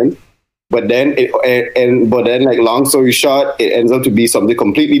concerned. But then, like, long story short, it ends up to be something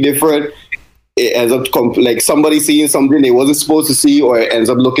completely different. It ends up like somebody seeing something they wasn't supposed to see, or it ends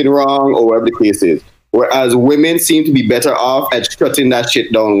up looking wrong, or whatever the case is. Whereas women seem to be better off at shutting that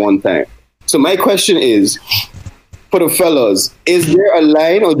shit down one time. So my question is, for the fellas, is there a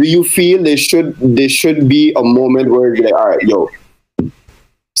line, or do you feel there should be a moment where you're like, all right, yo,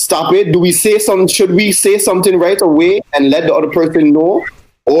 stop it? Should we say something right away and let the other person know?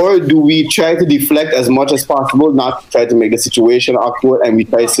 Or do we try to deflect as much as possible, not to try to make the situation awkward, and we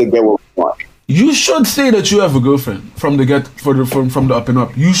try to get what we want? You should say that you have a girlfriend from the up and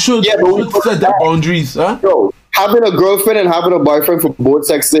up. You should, set the boundaries, huh? Yo, having a girlfriend and having a boyfriend for both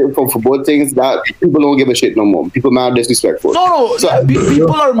sexes, for both things, that people don't give a shit no more. People mad disrespectful. No. So,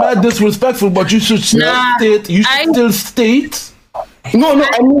 people are mad disrespectful, but you should still state. You should still state. No.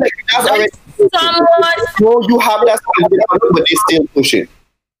 I mean, like, that's already. No, you have that, but they still push it.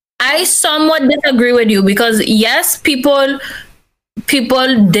 I somewhat disagree with you, because yes, people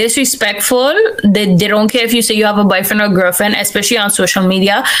disrespectful. They don't care if you say you have a boyfriend or girlfriend, especially on social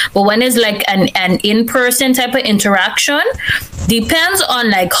media. But when it's like an in-person type of interaction, depends on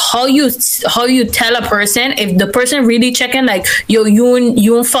like how you tell a person. If the person really checking like, yo,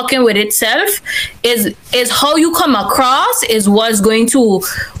 you fucking with itself, is how you come across is what's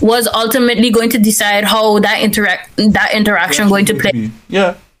ultimately going to decide how that interaction going to play.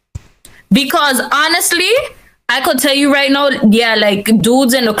 Yeah. Because honestly, I could tell you right now, yeah, like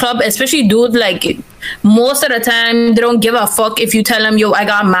dudes in the club, especially dudes, like most of the time they don't give a fuck if you tell them, yo, I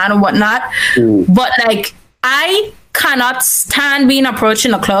got a man or whatnot. But like, I cannot stand being approached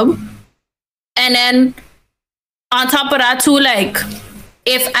in a club. And then on top of that too, like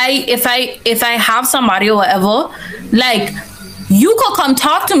if I have somebody or whatever, like, you could come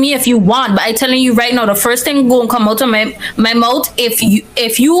talk to me if you want, but I telling you right now, the first thing gonna come out of my mouth,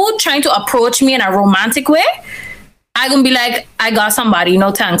 if you trying to approach me in a romantic way, I gonna be like, I got somebody,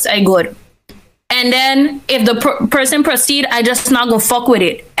 no thanks, I good. And then if the person proceed, I just not gonna fuck with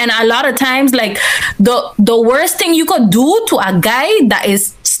it. And a lot of times, like the worst thing you could do to a guy that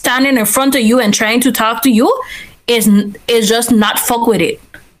is standing in front of you and trying to talk to you is just not fuck with it.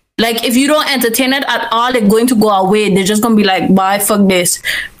 Like, if you don't entertain it at all, they're going to go away. They're just going to be like, bye, fuck this.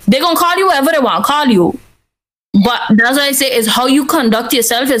 They're going to call you whatever they want to call you. But that's what I say, is how you conduct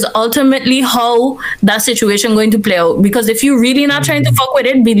yourself is ultimately how that situation going to play out. Because if you're really not trying to fuck with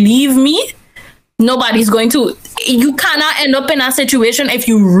it, believe me, nobody's going to. You cannot end up in that situation if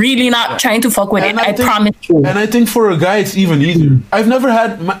you're really not trying to fuck with it. I promise you. And I think for a guy, it's even easier. I've never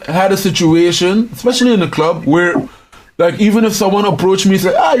had a situation, especially in a club, where... like, even if someone approached me and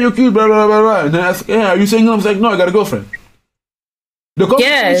said, you're cute, blah, blah, blah, blah, and then I ask, are you single? I was like, no, I got a girlfriend. The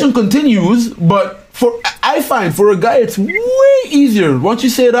conversation continues, but I find for a guy, it's way easier. Once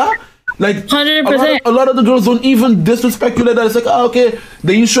you say that, like, 100%. A lot of the girls don't even disrespect you like that. It's like, okay.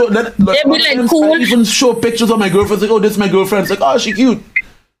 Then you show that. Like, they'll be like, cool. I even show pictures of my girlfriend. It's like, this is my girlfriend. It's like, she cute.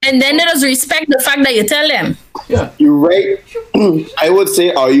 And then they just respect the fact that you tell them. Yeah. You're right. I would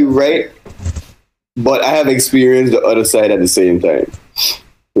say, are you right? But I have experienced the other side at the same time.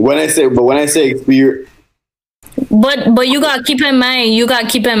 when I say experience. But you gotta keep in mind. You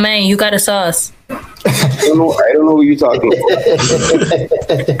got a sauce. I don't know what you're talking about.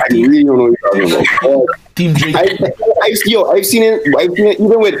 I really don't know what you're talking about. Team Drake. I've seen it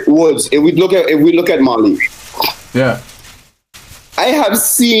even with Woods. If we look at Molly. Yeah. I have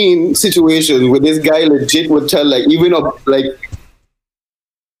seen situations where this guy legit would tell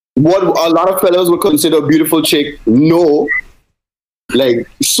what a lot of fellas would consider a beautiful chick, no, like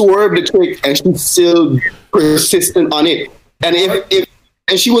swerve the chick, and she's still persistent on it. And if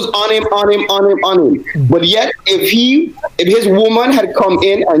she was on him, but yet if his woman had come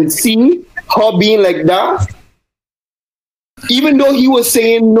in and seen her being like that, even though he was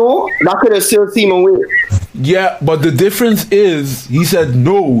saying no, that could have still seemed away. Yeah, but the difference is he said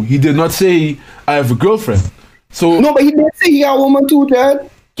no. He did not say I have a girlfriend. So no, but he did say he had a woman too, Dad.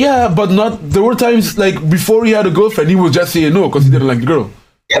 Yeah, but not. There were times like before he had a girlfriend, he was just saying no because he didn't like the girl.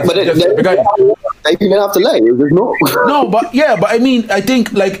 Yeah, but the guy. He didn't have to lie. It was no. No, but I mean, I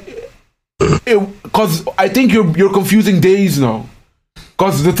think because I think you're confusing days now.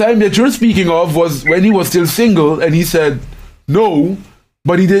 Because the time that you're speaking of was when he was still single and he said no,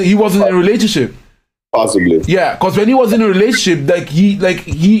 but he wasn't in a relationship. Possibly. Yeah, because when he was in a relationship, he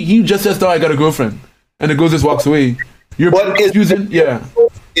just says, "No, I got a girlfriend," and the girl just walks away. You're confusing. Yeah,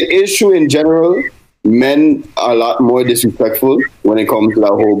 it is true in general. Men are a lot more disrespectful when it comes to that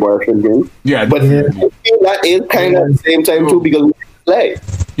whole boyfriend thing. Yeah, but I feel that is kind of at the same time too, because we play.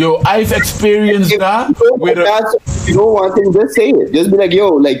 Yo, I've experienced that. You don't want things, just say it. Just be like,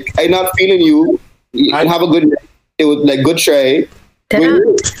 yo, like I'm not feeling you. And have a good. It was like good try.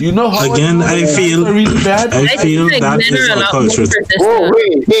 You know how I feel really bad. I feel that is a culture. Oh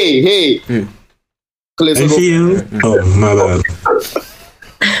wait, hey. I feel. Oh my bad.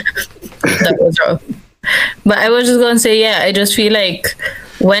 That was wrong. But I was just gonna say, yeah, I just feel like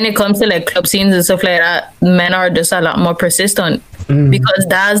when it comes to like club scenes and stuff like that, men are just a lot more persistent because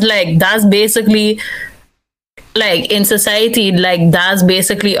that's basically like in society, like that's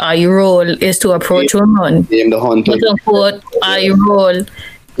basically our role is to approach women. Quote unquote, our role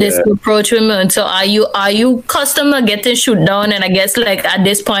is to approach women. So are you customer getting shoot down? And I guess like at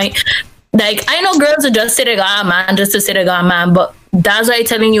this point, like I know girls are just say they got a man just to say they got a man, but that's why I'm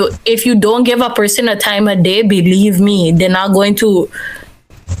telling you, if you don't give a person a time of day, believe me, they're not going to.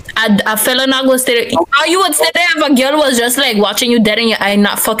 A fella not going to stay there. Or you would stay there if a girl was just like watching you dead in your eye,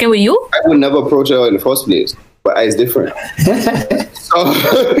 not fucking with you? I would never approach her in the first place, but it's different.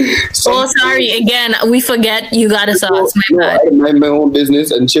 Oh, sorry. Again, we forget you got a sauce. I mind my own business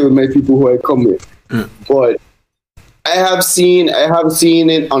and chill with my people who I come with. But I have seen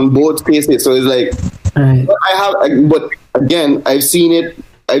it on both cases. So it's like, but again, I've seen it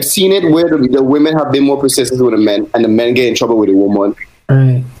where the women have been more persistent with the men, and the men get in trouble with the woman.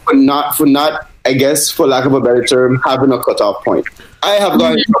 Right. For not, I guess, for lack of a better term, having a cutoff point. I have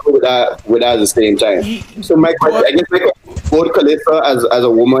gotten in trouble with that at the same time. So my question, I guess, both Calista as a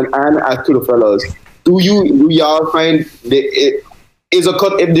woman and as to the fellas, do y'all find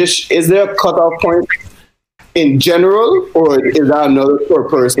is there a cutoff point in general, or is that another per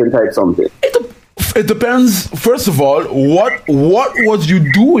person type something? It depends. First of all, what was you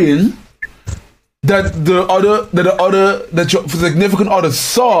doing that your significant other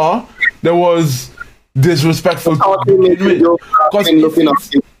saw that was disrespectful? Because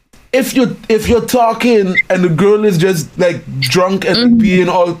if you're talking and the girl is just like drunk and being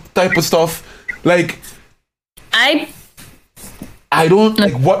all type of stuff, like I don't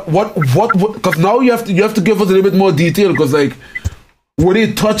like what because now you have to give us a little bit more detail, because like, were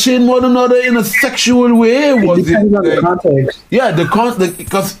they touching one another in a sexual way? Was it like, the context? Yeah,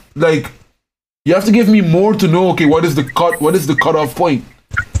 because like you have to give me more to know. Okay, what is the cutoff point?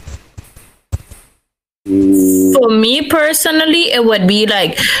 For me personally, it would be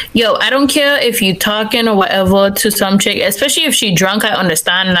like, yo, I don't care if you talking or whatever to some chick, especially if she drunk. I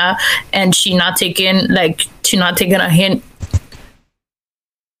understand that, and she not taking a hint.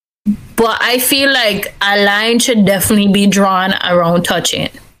 But I feel like a line should definitely be drawn around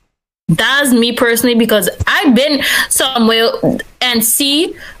touching. That's me personally, because I've been somewhere and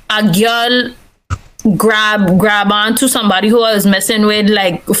see a girl grab onto somebody who I was messing with,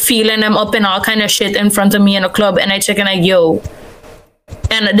 like feeling them up and all kind of shit in front of me in a club, and I checking like, yo.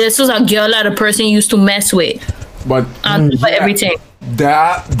 And this was a girl that a person used to mess with. But everything.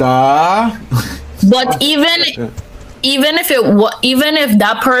 But even if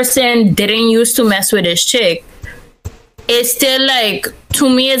that person didn't used to mess with this chick, it's still like, to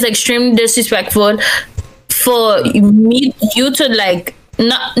me, it's extremely disrespectful for you to like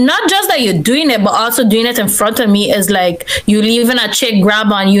not just that you're doing it, but also doing it in front of me is like you leaving a chick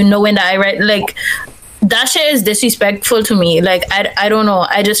grab on you knowing that like that shit is disrespectful to me. Like I don't know.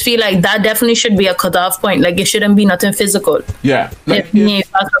 I just feel like that definitely should be a cutoff point. Like it shouldn't be nothing physical. Yeah. Like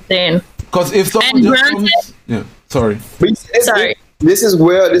because if someone just comes, yeah. Sorry. Sorry. This is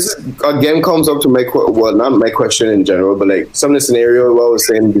again comes up to not my question in general, but like some of the scenario what I was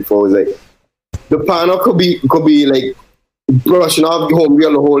saying before was like the partner could be like brushing off the home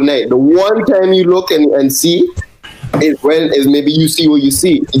real the whole night. The one time you look and see is maybe you see what you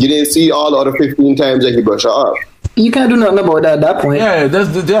see. You didn't see all the other 15 times that you brush her off. You can't do nothing about that at that point. Yeah,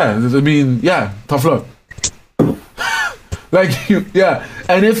 I mean, tough luck. Like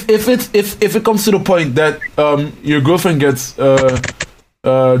and if it comes to the point that your girlfriend gets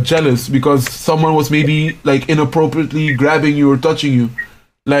jealous because someone was maybe like inappropriately grabbing you or touching you,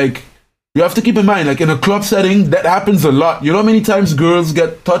 like you have to keep in mind, like in a club setting, that happens a lot. You know how many times girls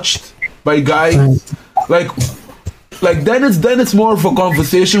get touched by guys? Like then it's more of a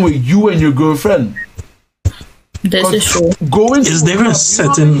conversation with you and your girlfriend. This is true. Is there a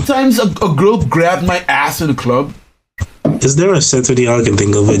certain... How many times a girl grabbed my ass in a club? Is there a setting I can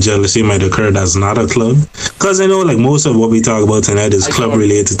think of where jealousy might occur that's not a club? Because I know like most of what we talk about tonight is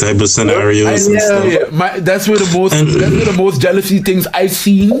club-related type of scenarios and stuff. Yeah. That's where the most jealousy things I've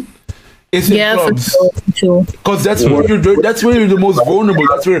seen is in clubs. Because that's where you're the most vulnerable.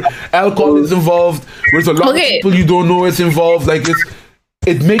 That's where alcohol is involved. There's a lot of people you don't know is involved. Like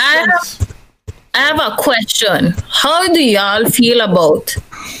it makes sense. I have a question. How do y'all feel about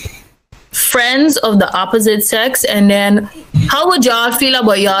friends of the opposite sex, and then how would y'all feel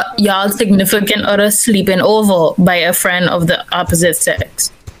about y'all significant other sleeping over by a friend of the opposite sex?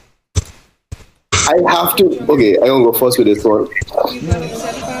 I have to. Okay, I don't go first with this one.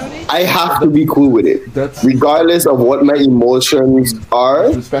 I have to be cool with it, regardless of what my emotions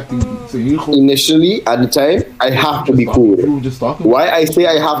are. Initially, at the time, I have to be cool with it. Why I say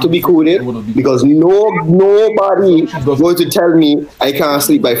I have to be cool with it? Because nobody going to tell me I can't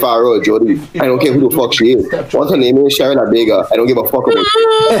sleep by Farah or Jody. I don't care who the fuck she is. Once her name is Sharon Abega, I don't give a fuck about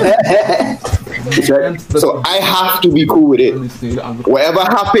it. So I have to be cool with it. Whatever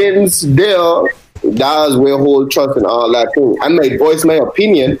happens there, that's where hold trust and all that thing. I might voice my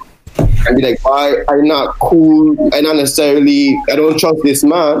opinion and be like, why I'm not cool, I don't trust this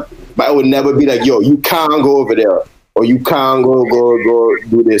man, but I would never be like, yo, you can't go over there, or you can't go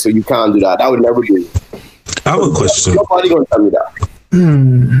do this, or you can't do that. I would never do it. I have a question. Nobody gonna tell me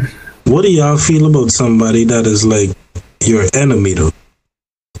that. What do y'all feel about somebody that is like your enemy though?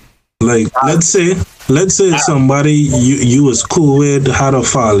 Like let's say somebody you was cool with, had a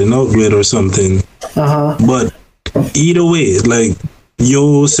falling out with or something. But either way, like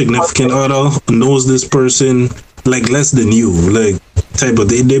your significant other knows this person like less than you, like type of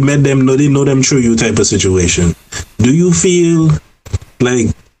they met them, they know them through you type of situation. Do you feel like,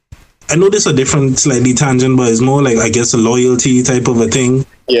 I know this is a different slightly tangent, but it's more like I guess a loyalty type of a thing.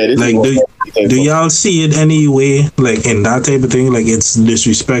 Yeah, like do y'all see it any way, like in that type of thing, like it's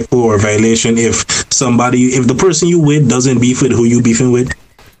disrespectful or violation if the person you with doesn't beef with who you beefing with?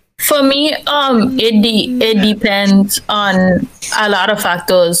 For me, it depends on a lot of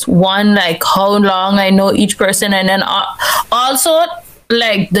factors. One, like how long I know each person, and then also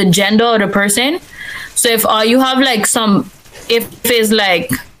like the gender of the person. So if you have like if it's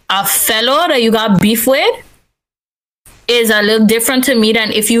like a fellow that you got beef with, is a little different to me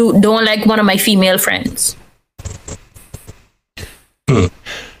than if you don't like one of my female friends.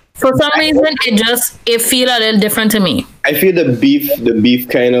 For some reason, it feel a little different to me. I feel the beef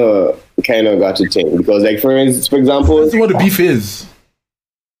kind of got to change because, like, for example, that's what the beef is.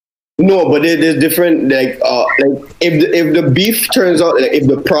 No, but there's different, like if the beef turns out, like, if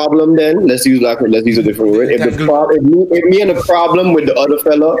the problem, then let's use a different word. If me and the problem with the other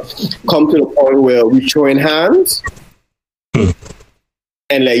fella come to the point where we throwing hands.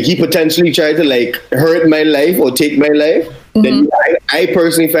 And like he potentially tried to like hurt my life or take my life, then I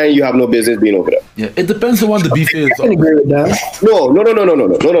personally find you have no business being over there. Yeah, it depends on what the beef is. I agree with that. No.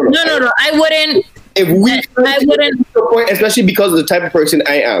 I wouldn't. I wouldn't. Especially because of the type of person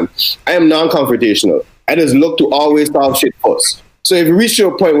I am non-confrontational. I just look to always solve shit first. So if you reach to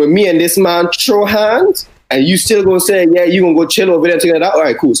a point where me and this man throw hands, and you still gonna say, yeah, you gonna go chill over there and things like that, all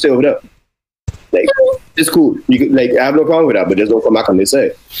right, cool, stay over there. Like, it's cool. You could, like, I have no problem with that, but just don't come back on this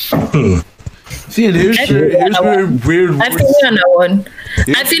side. See, and here's where weird. I feel on that one.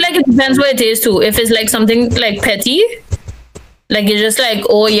 I feel like it depends what it is too. If it's like something like petty, like it's just like,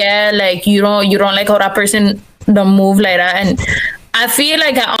 oh yeah, like you don't like how that person don't move like that, and I feel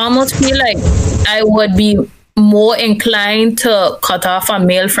like I almost feel like I would be more inclined to cut off a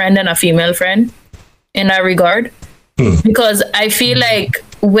male friend than a female friend in that regard. Because I feel like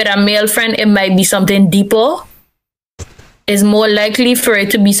with a male friend, it might be something deeper. It's more likely for it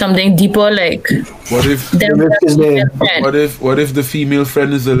to be something deeper, like what if the female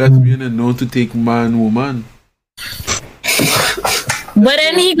friend is a lesbian and known to take man, woman? But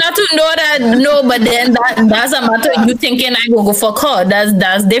then he got to know that but then that's a matter of you thinking I go fuck her.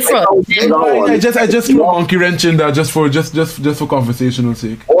 That's different. I just threw a monkey wrench in there just for conversational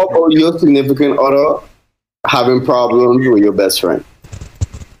sake. Or about your significant other having problems with your best friend.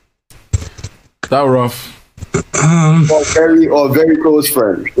 That rough. Or very close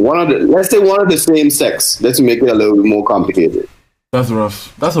friend. Let's say one of the same sex. Let's make it a little bit more complicated. That's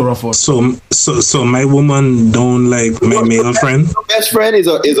rough. That's a rough one. So my woman don't like my male friend. Your best friend is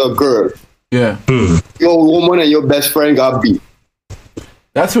a girl. Yeah. Your woman and your best friend got beat.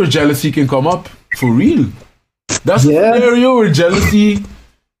 That's where jealousy can come up for real. That's a scenario where jealousy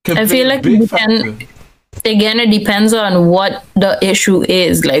can. I feel like it depends on what the issue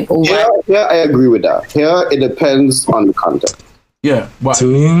is. Like, yeah, I agree with that. Here, it depends on the context. Yeah, but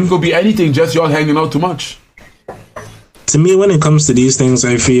it could be anything. Just y'all hanging out too much. To me, when it comes to these things,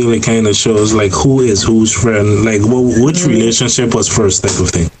 I feel it kind of shows like who is whose friend, like which relationship was first type of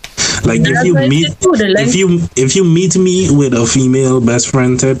thing. Like if you meet me with a female best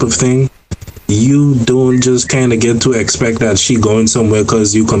friend type of thing, you don't just kind of get to expect that she going somewhere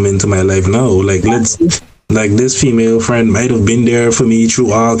because you come into my life now. Like this female friend might have been there for me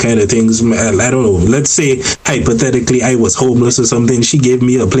through all kind of things. I don't know. Let's say hypothetically I was homeless or something. She gave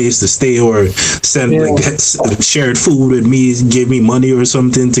me a place to stay or shared food with me, gave me money or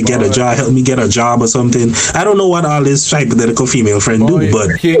something to get a job, help me get a job or something. I don't know what all this hypothetical female friend do,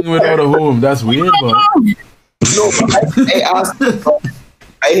 but king without a home. That's weird, but no.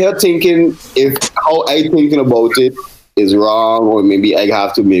 I hear thinking if how I thinking about it is wrong, or maybe I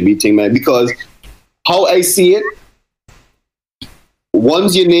have to think because how I see it,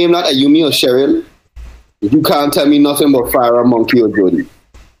 once your name not Ayumi or Cheryl, you can't tell me nothing about Farrah, Monkey, or Jody.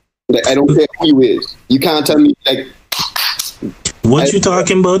 Like, I don't care who you is. You can't tell me like. What you're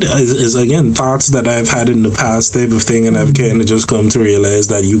talking about is again thoughts that I've had in the past type of thing, and I've kind of just come to realize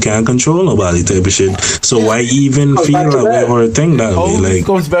that you can't control nobody type of shit. So why even feel that way or think that way? Like, it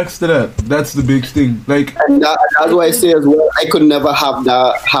goes back to that. That's the big thing. Like, and that's why I say as well. I could never have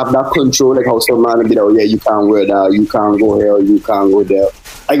that control. Like how some man be like, oh yeah, you can't wear that, you can't go here, you can't go there.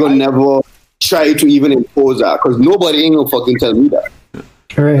 I could never try to even impose that because nobody ain't gonna fucking tell me that.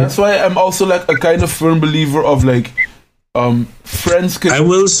 Right. That's why I'm also like a kind of firm believer of like. Friends can. I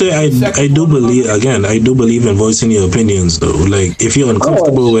will say I do believe in voicing your opinions though. Like if you're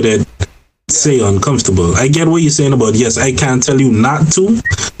uncomfortable with it, say uncomfortable. I get what you're saying about yes, I can't tell you not to,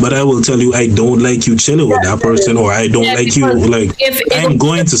 but I will tell you I don't like you chilling with that person, or I don't like you. Like if I'm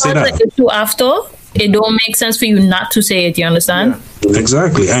going to say that. After it don't make sense for you not to say it. You understand? Yeah.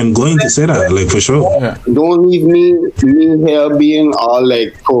 Exactly. I'm going to say that, like for sure. Yeah. Don't leave me here being all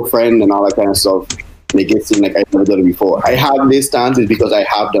like co-friend and all that kind of stuff. Make it seem like I've never done it before. I have this stance is because I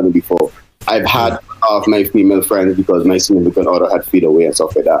have done it before. I've had of my female friends because my significant other had feed away and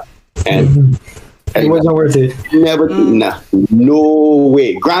stuff like that. And it wasn't worth it. No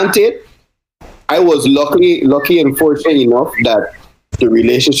way. Granted, I was lucky and fortunate enough that the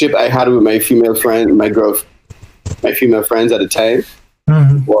relationship I had with my female friend, my female friends at the time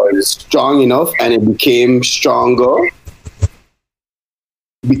was strong enough, and it became stronger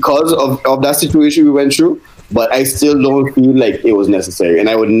because of that situation we went through, but I still don't feel like it was necessary, and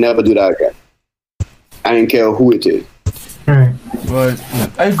I would never do that again. I don't care who it is. Right. But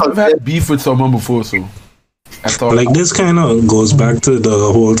I've had beef with someone before, so I thought like this kind of goes back to the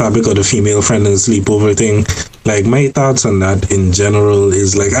whole topic of the female friend and sleepover thing. Like my thoughts on that in general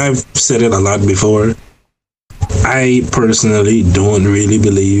is like I've said it a lot before. I personally don't really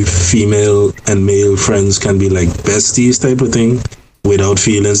believe female and male friends can be like besties type of thing without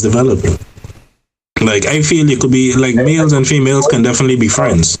feelings developing. Like I feel it could be like males and females can definitely be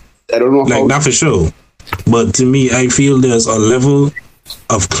friends. I don't know like that for sure. But to me, I feel there's a level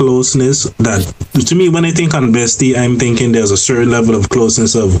of closeness that, to me, when I think on bestie, I'm thinking there's a certain level of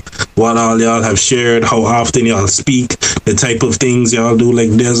closeness of what all y'all have shared, how often y'all speak, the type of things y'all do. Like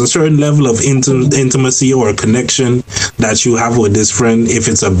there's a certain level of intimacy or connection that you have with this friend. If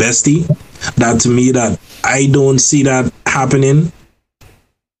it's a bestie, that to me, that I don't see that happening.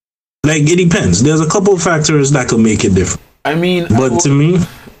 Like it depends. There's a couple of factors that could make it different. I mean, but to me,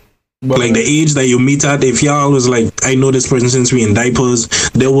 But, like the age that you meet at, if y'all was like, I know this person since we in diapers,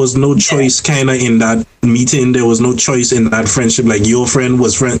 there was no choice kind of in that meeting. There was no choice in that friendship. Like your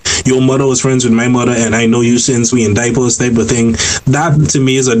mother was friends with my mother, and I know you since we in diapers type of thing. That to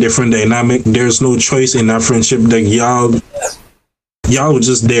me is a different dynamic. There's no choice in that friendship. Like y'all were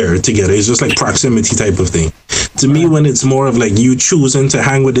just there together. It's just like proximity type of thing. To me, when it's more of like you choosing to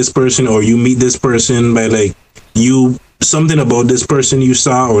hang with this person or you meet this person by like you something about this person you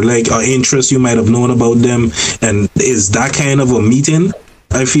saw or like an interest you might have known about them, and is that kind of a meeting,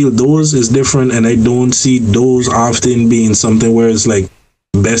 I feel those is different, and I don't see those often being something where it's like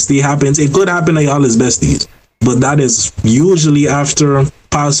bestie happens. It could happen that y'all is besties, but that is usually after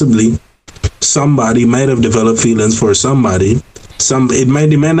possibly somebody might have developed feelings for somebody. It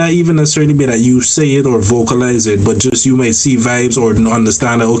might not even necessarily be that you say it or vocalize it, but just you might see vibes or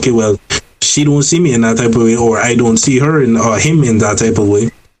understand that, okay, well, she don't see me in that type of way, or I don't see her or him in that type of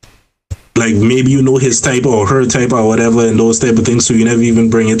way. Like maybe you know his type or her type or whatever and those type of things, so you never even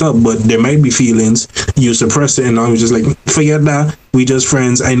bring it up. But there might be feelings, you suppress it, and I'm just like, forget that, we just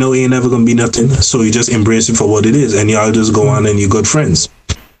friends. I know it ain't never gonna be nothing, so you just embrace it for what it is, and y'all just go on and you're good friends.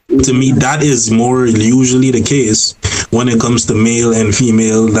 To me, that is more usually the case when it comes to male and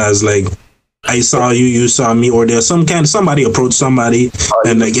female. That's like, I saw you, you saw me, or there's somebody approached somebody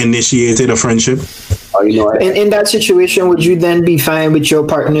and like initiated a friendship. In that situation, would you then be fine with your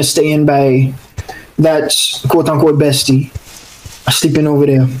partner staying by that quote unquote bestie, sleeping over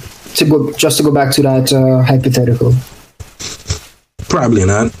there, to go back to that hypothetical? Probably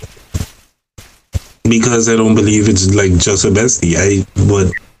not, because I don't believe it's like just a bestie.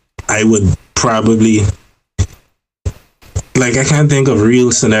 I would probably, like, I can't think of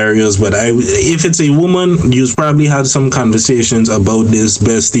real scenarios, but if it's a woman, you've probably had some conversations about this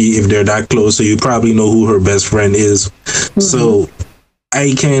bestie if they're that close, so you probably know who her best friend is. Mm-hmm. So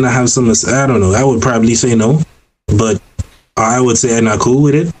I kind of have some, I don't know, I would probably say no, but I would say I'm not cool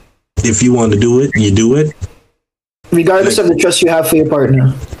with it. If you want to do it, you do it. Regardless of the trust you have for your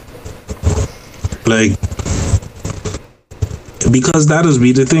partner. Like, because that is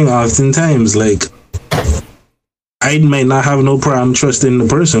be the thing oftentimes, like, I might not have no problem trusting the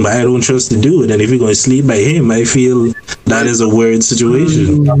person, but I don't trust the dude. And if you're going to sleep by him, I feel that is a weird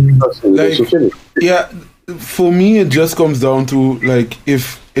situation. Like, yeah, for me, it just comes down to, like,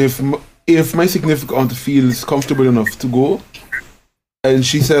 if my significant aunt feels comfortable enough to go, and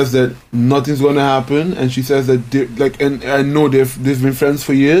she says that nothing's going to happen, and she says that, like, and I know they've been friends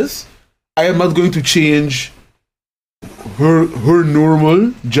for years, I am not going to change her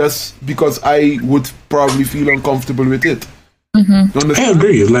normal just because I would probably feel uncomfortable with it. Mm-hmm. I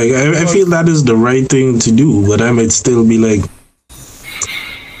agree. Like I feel that is the right thing to do, but I might still be like,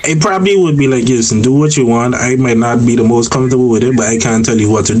 I probably would be like, listen, do what you want. I might not be the most comfortable with it, but I can't tell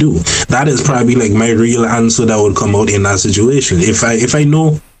you what to do. That is probably like my real answer that would come out in that situation. If I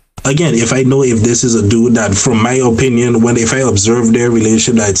know if this is a dude that, from my opinion, if I observe their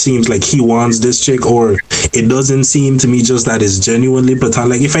relationship, that it seems like he wants this chick, or it doesn't seem to me just that it's genuinely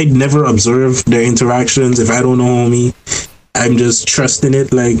platonic. Like, if I never observe their interactions, if I don't know homie, I'm just trusting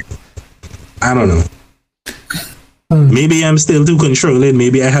it. Like, I don't know. Maybe I'm still too controlling.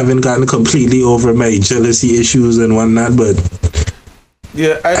 Maybe I haven't gotten completely over my jealousy issues and whatnot, but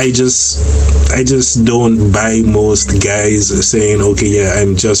yeah, I just don't buy most guys saying, okay, yeah,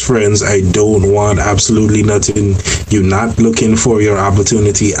 I'm just friends, I don't want absolutely nothing, you're not looking for your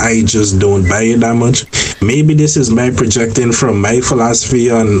opportunity. I just don't buy it that much. Maybe this is my projecting from my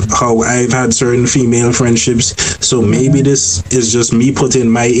philosophy on how I've had certain female friendships, so maybe this is just me putting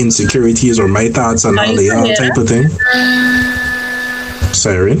my insecurities or my thoughts on how they are type of thing.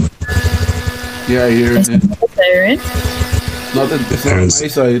 Siren? Yeah, I hear it. Siren? It's not on my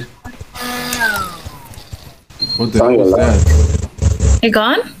side. What the hell was that? You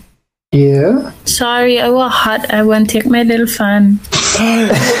gone? Yeah. Sorry, I was hot. I went to take my little fan.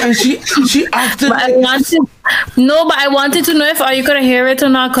 And she acted. But I wanted to know if you could hear it or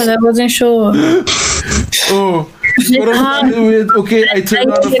not, because I wasn't sure. Oh. Okay, I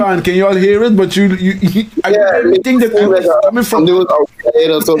turned on the fan. Can you all hear it? But I think that I was coming from outside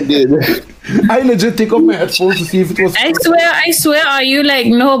or something. I legit take off my headphones to see if it was. I swear, are you like,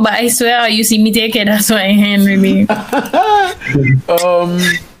 no, but I swear, you see me take it, that's why I hand really. I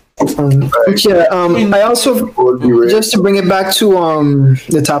also, just to bring it back to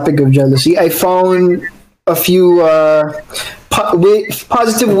the topic of jealousy, I found a few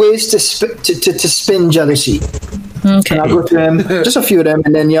positive ways to spin jealousy. Okay. And I'll go through them, just a few of them,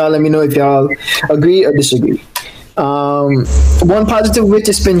 and then y'all let me know if y'all agree or disagree. One positive way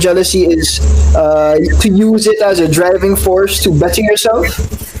to spin jealousy is to use it as a driving force to better yourself.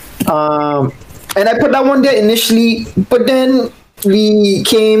 And I put that one there initially, but then we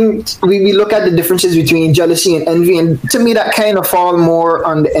look at the differences between jealousy and envy, and to me that kind of fall more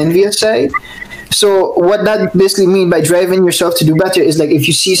on the envious side. So what that basically mean by driving yourself to do better is like if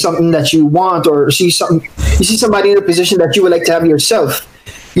you see something that you want, or you see somebody in a position that you would like to have yourself,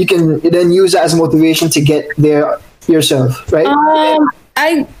 you can then use that as motivation to get there yourself, right?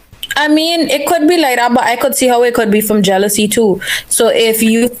 I mean, it could be like that, but I could see how it could be from jealousy too. So if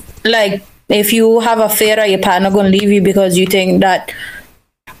you have a fear that your partner gonna leave you because you think that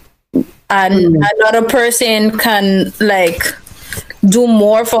another person can like do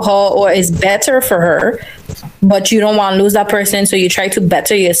more for her or is better for her, but you don't want to lose that person, so you try to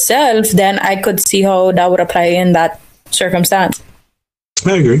better yourself, then I could see how that would apply in that circumstance.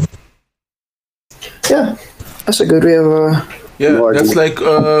 I agree. Yeah, that's a good way of. That's like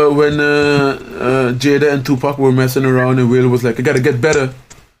when Jada and Tupac were messing around, and Will was like, "I gotta get better.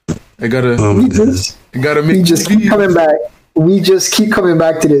 I gotta make." We just keep coming back. We just keep coming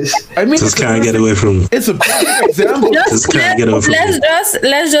back to this. I mean, just can't get away from. It's a perfect example. Let's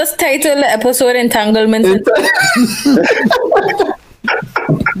just title the episode "Entanglements."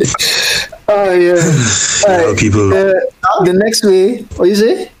 Oh yeah. All right. People. The next way. What you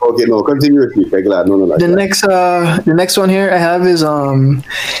say? Okay, no, continue with me. The next one here I have is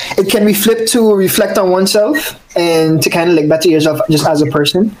it can be flipped to reflect on oneself and to kind of like better yourself just as a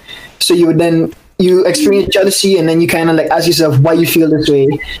person. So you experience jealousy, and then you kind of like ask yourself why you feel this way,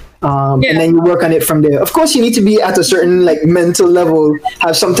 and then you work on it from there. Of course, you need to be at a certain like mental level,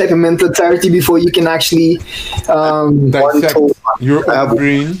 have some type of mental clarity before you can actually dissect your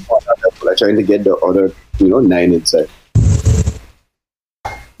brain. I'm trying to get the other 9 inside.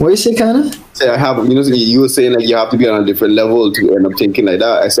 What you say, Kana? Say I have, you were saying like you have to be on a different level to end up thinking like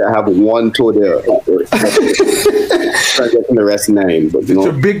that. I said I have one toe there. Try getting the rest 9, but It's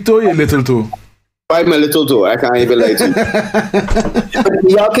your big toe, your little toe. My little toe. I can't even lie to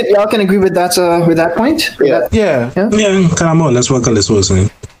you. Y'all can agree with that point? Yeah, come on, let's work on this one.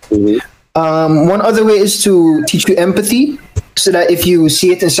 Mm-hmm. One other way is to teach you empathy, so that if you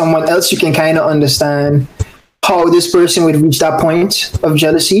see it in someone else, you can kind of understand how this person would reach that point of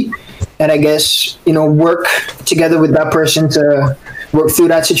jealousy, and I guess work together with that person to work through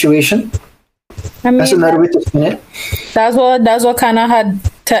that situation. I mean, that's another way to spin it. That's what Kana had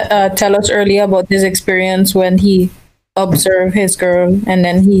tell us earlier about his experience when he observed his girl, and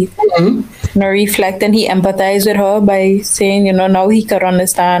then he reflect and he empathized with her by saying, now he could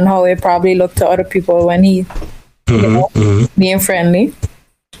understand how it probably looked to other people when he being friendly.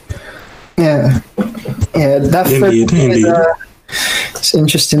 Yeah, that indeed. It's an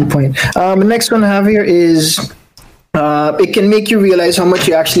interesting point. The next one I have here is it can make you realize how much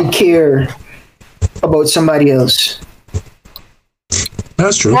you actually care about somebody else.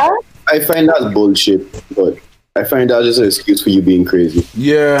 That's true. I find that bullshit, but I find that just an excuse for you being crazy.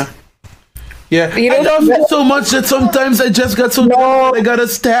 Yeah. I love you so much that sometimes I just got so I gotta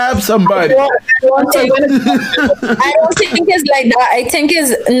stab somebody. I don't think it's like that. I think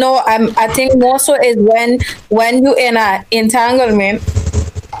I think more so is when you in an entanglement.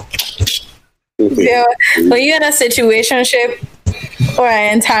 When you're in a situationship or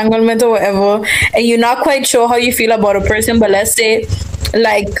an entanglement or whatever, and you're not quite sure how you feel about a person, but let's say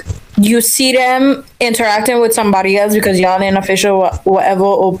like you see them interacting with somebody else because y'all in official whatever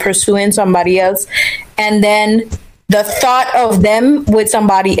or pursuing somebody else, and then the thought of them with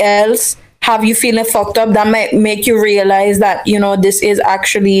somebody else have you feeling fucked up, that might make you realize that this is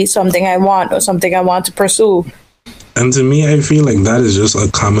actually something I want or something I want to pursue. And to me, I feel like that is just a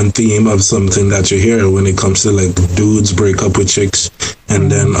common theme of something that you hear when it comes to like dudes break up with chicks,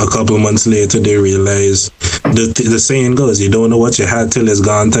 and then a couple months later they realize the saying goes, you don't know what you had till it's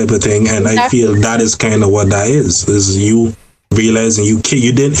gone type of thing. And I feel that is kind of what that is you realizing you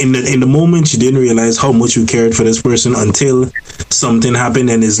didn't in the moment you didn't realize how much you cared for this person until something happened,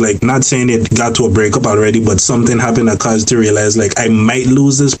 and it's like, not saying it got to a breakup already, but something happened that caused you to realize like I might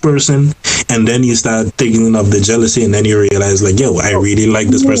lose this person, and then you start thinking of the jealousy, and then you realize like, yo, I really like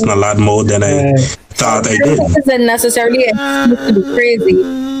this person a lot more than I thought I did. It isn't necessarily to be crazy.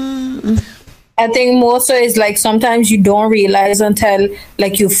 I think more so is like sometimes you don't realize until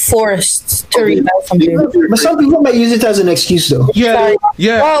like you're forced to realize something. But some people might use it as an excuse though. Well,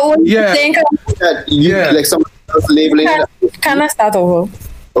 what do you think like someone else labeling Can I start over?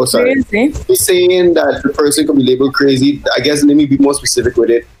 Oh, sorry. You're saying that the person could be labeled crazy. I guess let me be more specific with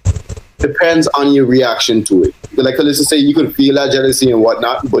it. Depends on your reaction to it. Like let's just say you could feel that jealousy and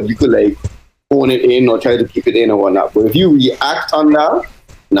whatnot, but you could like phone it in or try to keep it in or whatnot. But if you react on that,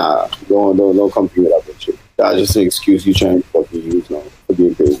 nah, don't come to me with that bullshit. That's just an excuse you trying to fucking use now for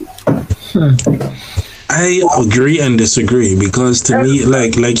being crazy. I agree and disagree because to me,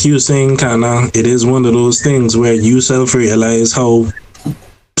 like you saying, kinda, it is one of those things where you self-realize how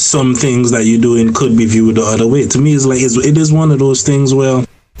some things that you're doing could be viewed the other way. To me, it is one of those things where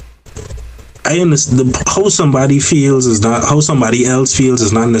I understand how somebody feels is not how somebody else feels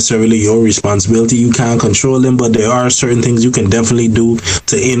is not necessarily your responsibility. You can't control them, but there are certain things you can definitely do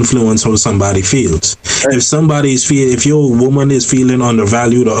to influence how somebody feels. If your woman is feeling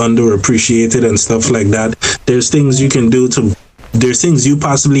undervalued or underappreciated and stuff like that, there's things you can do there's things you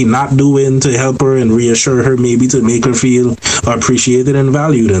possibly not doing to help her and reassure her, maybe to make her feel appreciated and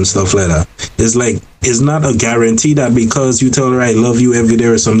valued and stuff like that. It's not a guarantee that because you tell her I love you every day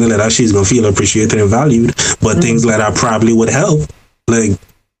or something like that, she's gonna feel appreciated and valued, but things like that probably would help. Like,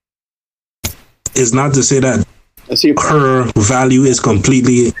 it's not to say that her value is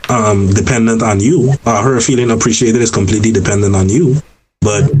completely dependent on you, or her feeling appreciated is completely dependent on you,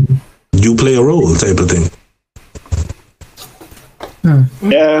 but you play a role type of thing.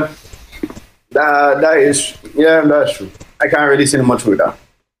 Yeah, that's true. I can't really say much with that.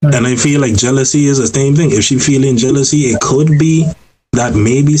 And I feel like jealousy is the same thing. If she's feeling jealousy, it could be that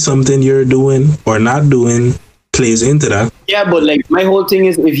maybe something you're doing or not doing plays into that. Yeah, but like my whole thing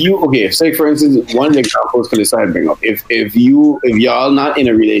is, say for instance, one example is I bring up. If y'all not in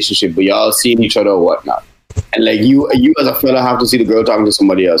a relationship, but y'all seeing each other or whatnot, and like you as a fella have to see the girl talking to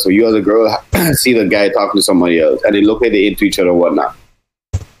somebody else, or you as a girl see the guy talking to somebody else, and they look like they into each other or whatnot.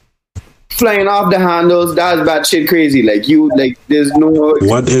 Flying off the handles, that's bad shit crazy. There's no...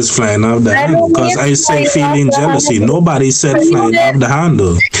 What is flying off the handle? Because I said feeling jealousy. Nobody said flying off the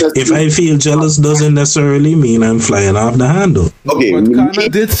handle. If I feel jealous, doesn't necessarily mean I'm flying off the handle. Okay. But Kana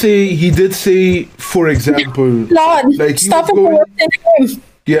did say, for example... Lord, like stop him.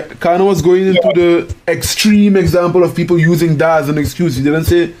 Yeah, Kana was going into the extreme example of people using that as an excuse. He didn't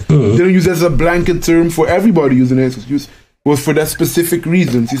say... didn't use it as a blanket term for everybody using it as an excuse. Was for that specific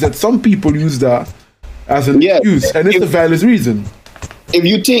reasons. He said some people use that as an excuse, and it's a valid reason. If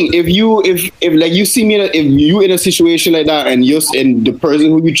you think, if you see me, if you in a situation like that, and the person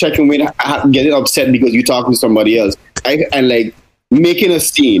who you checking with getting upset because you talking to somebody else, and like making a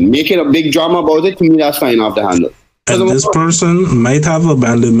scene, making a big drama about it, to me that's flying off the handle. And this person might have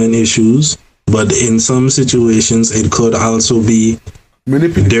abandonment issues, but in some situations it could also be.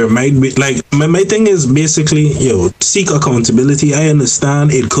 There might be my thing is basically seek accountability. I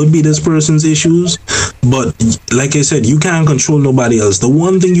understand it could be this person's issues, but like I said, you can't control nobody else. The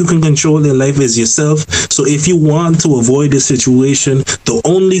one thing you can control in life is yourself. So if you want to avoid this situation, the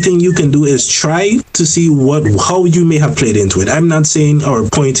only thing you can do is try to see how you may have played into it. I'm not saying or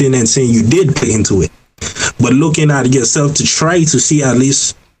pointing and saying you did play into it, but looking at yourself to try to see at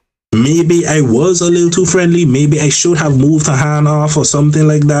least. Maybe I was a little too friendly. Maybe I should have moved her hand off or something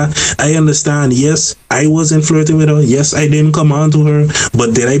like that. I understand. Yes, I wasn't flirting with her. Yes, I didn't come on to her.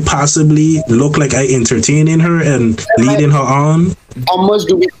 But did I possibly look like I entertaining her and leading her on? How much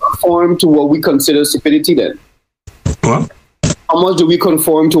do we conform to what we consider stupidity then? What? How much do we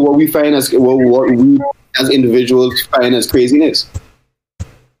conform to what we find as what we as individuals find as craziness?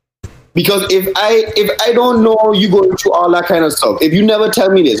 Because if I don't know you going through all that kind of stuff, if you never tell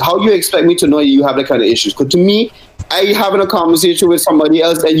me this, how you expect me to know you have that kind of issues? Because to me, I having a conversation with somebody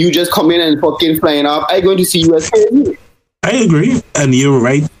else and you just come in and fucking flying off, I going to see you as crazy. I agree, and you're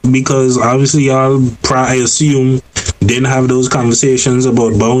right, because obviously y'all, I assume, didn't have those conversations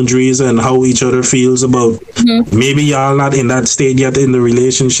about boundaries and how each other feels about maybe y'all not in that state yet in the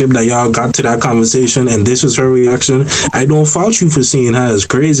relationship that y'all got to that conversation and this is her reaction. I don't fault you for seeing her as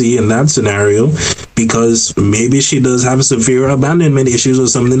crazy in that scenario, because maybe she does have severe abandonment issues or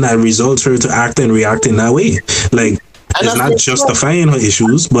something that results her to act and react in that way. Like, it's not justifying her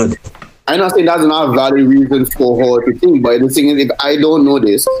issues, but... I'm not saying that's not a valid reason for her to think, but the thing is, if I don't know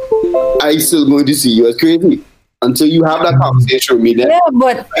this, I'm still going to see you as crazy. Until you have that conversation with me, then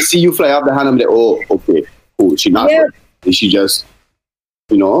but I see you fly off the hand, I'm like, oh, okay, cool. She not, she just,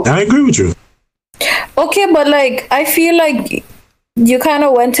 I agree with you. Okay, but like, I feel like you kind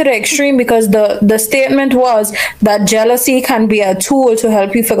of went to the extreme, because the statement was that jealousy can be a tool to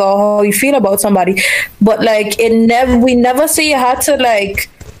help you figure out how you feel about somebody. But like, we never say you had to like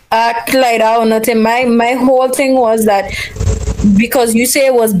act like that or nothing. My whole thing was that, because you say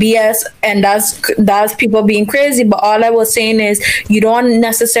it was BS and that's people being crazy, but all I was saying is you don't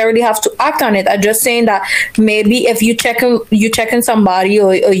necessarily have to act on it. I'm just saying that maybe if you checking somebody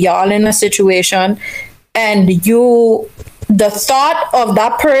or y'all in a situation, and the thought of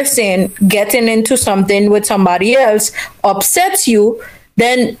that person getting into something with somebody else upsets you,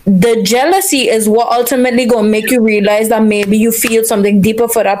 then the jealousy is what ultimately gonna make you realize that maybe you feel something deeper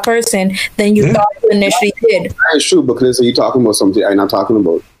for that person than you thought you initially did. That's true, because you're talking about something I'm not talking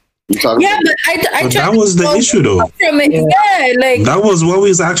about. Yeah, but I that was the issue, though. Yeah, like that was what we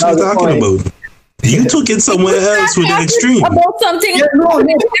was actually talking about. You took it somewhere else with the extreme. About something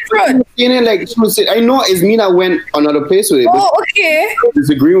different. Like I know it's me that went another place with it. Oh, okay. I'm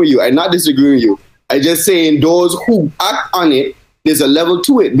disagreeing with you. I'm not disagreeing with you. I just saying those who act on it, there's a level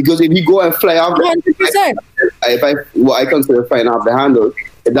to it, because if you go and fly off, 100%. What I consider flying off the handle,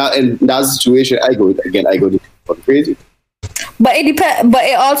 in that situation, I go crazy. But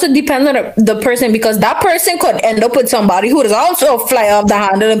it also depends on the person, because that person could end up with somebody who is also fly off the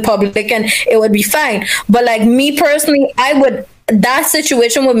handle in public, and it would be fine. But like me personally, that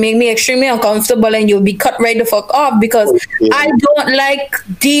situation would make me extremely uncomfortable, and you'll be cut right the fuck off, because I don't like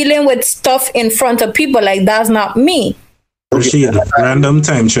dealing with stuff in front of people. Like, that's not me. Rashida, random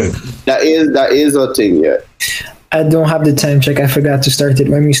time check. That is a thing, yeah. I don't have the time check. I forgot to start it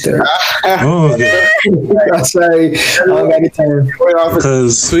when we start. Oh, okay. Sorry, I don't got the time.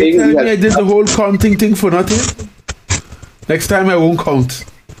 Because so you tell me I did the whole counting thing for nothing? Next time I won't count.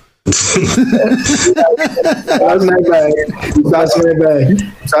 That's my bad.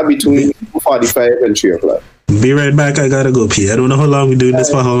 It's between 2:45 and 3 o'clock. Be right back. I gotta go pee. I don't know how long we're doing this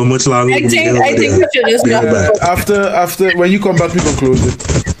for. How much longer? I think we should just be right back. After when you come back, we can close it.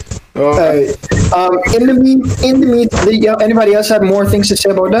 In the meet, anybody else have more things to say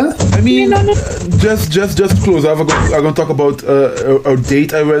about that? I mean, just close. I'm gonna talk about a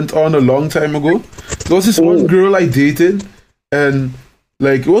date I went on a long time ago. There was this one girl I dated, and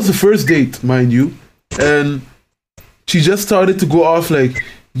like, it was the first date, mind you, and she just started to go off like,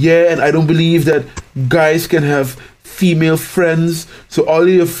 yeah, and I don't believe that guys can have female friends. So all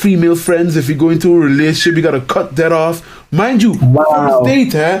your female friends, if you go into a relationship, you gotta cut that off. Mind you, first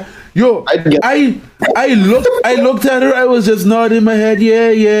date, huh? Yo, I looked at her. I was just nodding my head.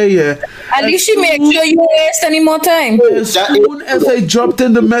 Yeah. At least she made sure you don't waste any more time. As soon as I dropped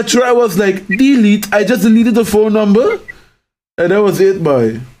in the metro, I was like, delete. I just deleted the phone number, and that was it,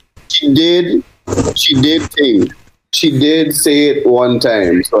 boy. She did think. She did say it one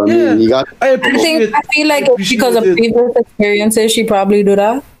time. So I mean, you got. I feel like because of previous experiences, she probably do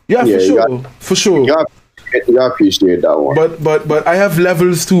that. Yeah, for sure. You appreciate that one. But I have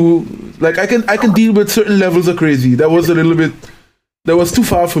levels to, like, I can deal with certain levels of crazy. That was too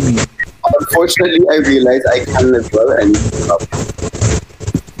far for me. Unfortunately, I realized I can as well, and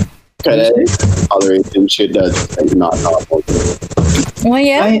tolerating shit that's like not normal. Well,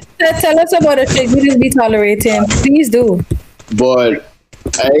 yeah. Tell us about a shit you just be tolerating. Please do. But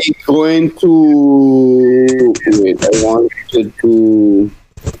I going to wait. I wanted to.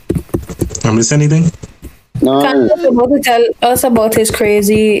 I miss anything? No. To tell us about his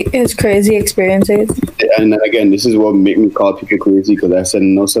crazy experiences. And again, this is what make me call people crazy, because I said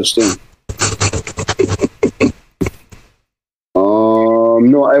no such thing.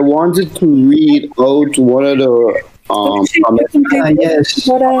 No, I wanted to read out one of the comments on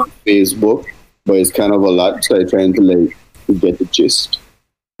Facebook, but it's kind of a lot, so I'm trying to like get the gist.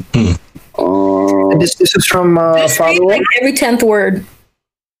 This is from follow like every 10th word.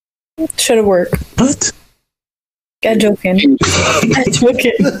 Should have worked. What? I'm joking.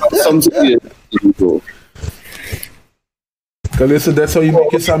 Something Kalisa, that's how you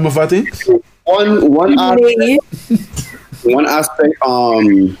make your Samavati? One aspect,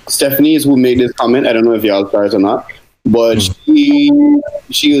 Stephanie is who made this comment. I don't know if y'all saw it or not, but she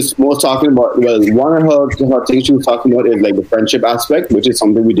was more talking about, well, one of her things she was talking about is like the friendship aspect, which is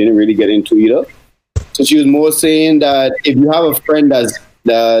something we didn't really get into either. So she was more saying that if you have a friend that's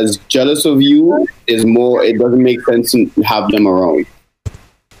jealous of you, it doesn't make sense to have them around.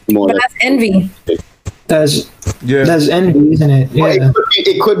 But that's envy. That's envy, isn't it? Yeah.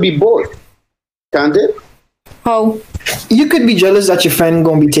 It could be both, can't it? How? You could be jealous that your friend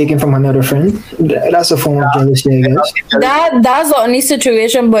gonna be taken from another friend. That's a form of jealousy, I guess. That's the only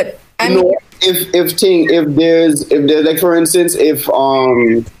situation, but I mean, if there's like, for instance, if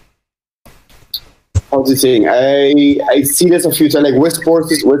how's the thing? I see this a few times, like where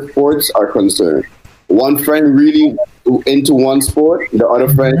sports are concerned. One friend really into one sport, the other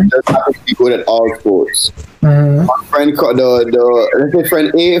friend doesn't have to be good at all sports. One friend, let's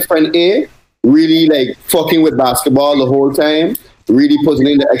say friend A, really like fucking with basketball the whole time, really putting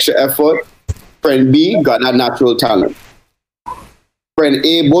in the extra effort. Friend B got that natural talent.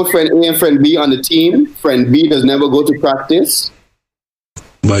 Both friend A and friend B on the team. Friend B does never go to practice.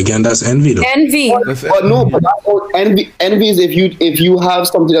 But again, that's envy, though. Envy. Envy is if you have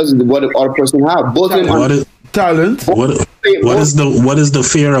something else what the other person have. Both of them. talent. What is the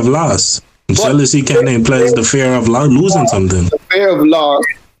fear of loss? Jealousy kind of implies the fear of losing something. The fear of loss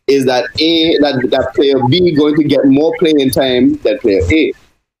is that that player B going to get more playing time than player A.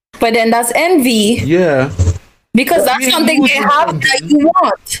 But then that's envy. Yeah. Because that's something they have that you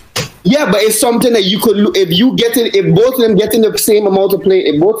want. Yeah, but it's something that you could, if both of them getting the same amount of play,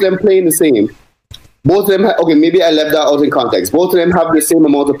 if both of them playing the same, both of them, okay, maybe I left that out in context. Both of them have the same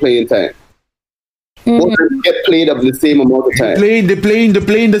amount of playing time. Both of them get played up the same amount of time. They playing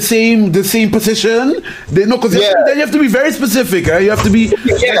the same position. Then you have to be very specific. Right? You have to be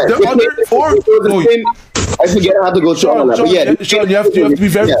I forget how to go through all of that. But yeah, Sean, you have to be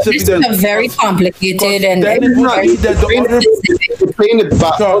very specific. This is very complicated and then it's not that playing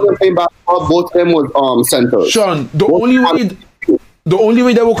basketball, both of them was centers. Sean, the only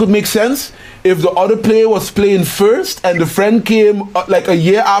way that could make sense if the other player was playing first and the friend came like a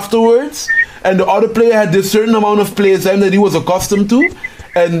year afterwards, and the other player had this certain amount of play time that he was accustomed to,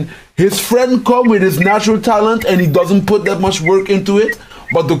 and his friend come with his natural talent and he doesn't put that much work into it,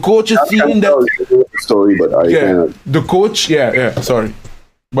 but the coach is seeing that story, but the coach, sorry,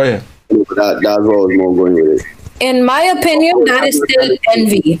 but yeah, that's what I was more going with it. In my opinion, that is still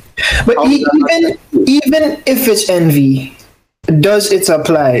envy. But even if it's envy, does it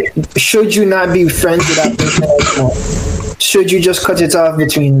apply? Should you not be friends with that person anymore? Should you just cut it off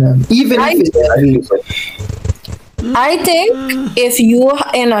between them? Even if it's envy. I think if you're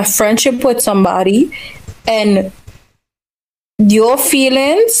in a friendship with somebody and your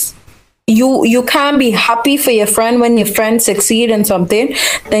feelings, you can't be happy for your friend when your friend succeed in something,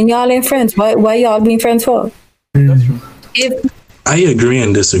 then y'all ain't friends. Why y'all being friends for? I agree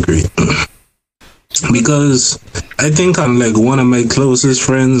and disagree. Because I think I'm like one of my closest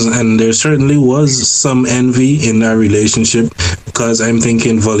friends, and there certainly was some envy in that relationship, because I'm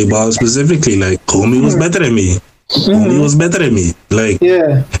thinking volleyball specifically, like homie was better than me. Homie was better than me. Like,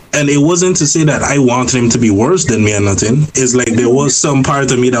 yeah. And it wasn't to say that I wanted him to be worse than me or nothing. It's like there was some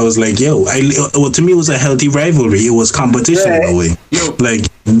part of me that was like, to me it was a healthy rivalry. It was competition in a way.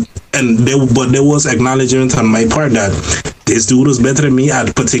 Like, but there was acknowledgement on my part that this dude was better than me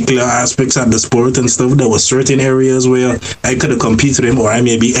at particular aspects of the sport and stuff. There were certain areas where I could have competed him, or I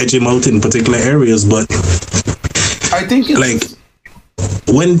maybe edge him out in particular areas. But I think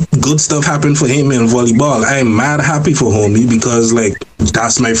when good stuff happened for him in volleyball, I'm mad happy for homie, because like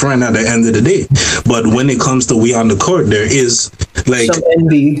that's my friend at the end of the day. But when it comes to we on the court, there is like some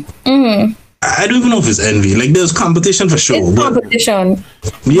envy. Mm-hmm. I don't even know if it's envy. Like there's competition for sure. It's competition.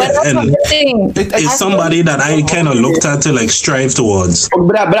 Yeah, and it's somebody that I kind of looked at to like strive towards.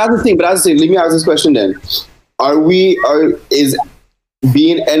 But that's the thing. Let me ask this question then: Is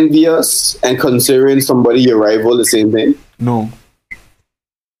being envious and considering somebody your rival the same thing? No.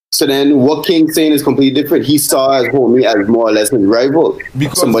 So then, what King's saying is completely different. He saw as homie as more or less his rival.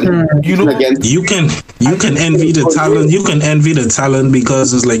 Because somebody you can envy the talent. You can envy the talent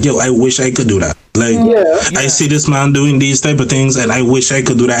because it's like, I wish I could do that. Like, I see this man doing these type of things, and I wish I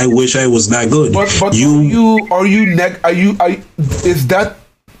could do that. I wish I was that good. But is that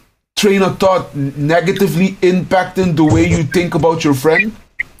train of thought negatively impacting the way you think about your friend?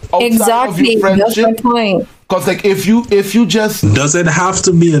 Exactly. That's my point. Because like if you just, does it have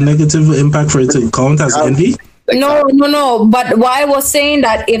to be a negative impact for it to count as envy? No. But why I was saying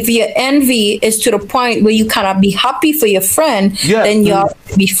that if your envy is to the point where you cannot be happy for your friend, then you have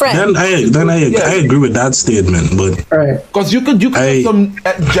to be friends. Then I agree with that statement. But because you could have some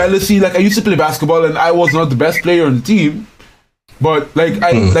jealousy. Like I used to play basketball and I was not the best player on the team. But like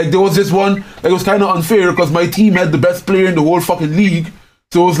there was this one, like it was kind of unfair because my team had the best player in the whole fucking league.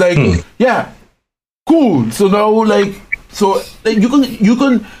 So it was like, cool. So now you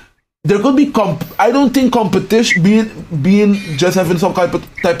can there could be I don't think competition being just having some type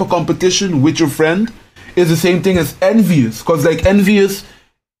of competition with your friend is the same thing as envious, because like envious,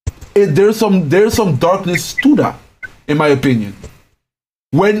 there's some darkness to that, in my opinion.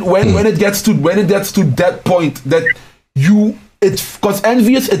 When it gets to that point that because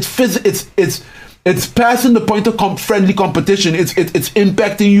envious it's passing the point of friendly competition. It's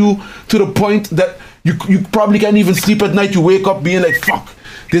impacting you to the point that you probably can't even sleep at night. You wake up being like, fuck,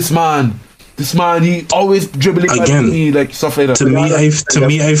 this man, he always dribbling again, at me, like stuff like that. To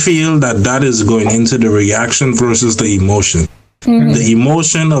me, I feel that is going into the reaction versus the emotion. Mm-hmm. The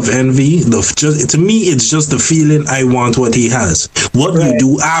emotion of envy, to me, it's just the feeling I want what he has. What you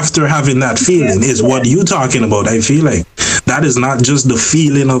do after having that feeling is what you talking about. I feel like that is not just the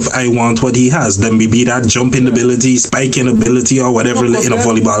feeling of I want what he has. Then maybe that jumping ability, spiking ability, or whatever in a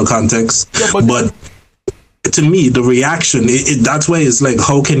volleyball context. But to me, the reaction, that's why it's like,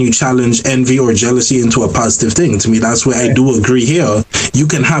 how can you challenge envy or jealousy into a positive thing? To me, that's where I do agree here. You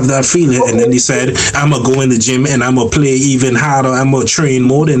can have that feeling and then decide, I'm going to go in the gym and I'm going to play even harder. I'm going to train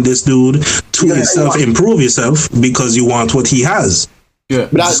more than this dude to yourself, improve yourself because you want what he has. Yeah.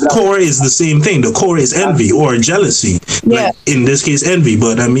 The core is the same thing. The core is envy or jealousy. Yeah. Like in this case, envy.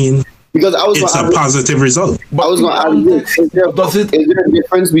 But I mean, because it's a positive result. I was going to ask you, is there a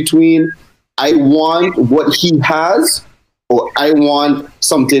difference between I want what he has or I want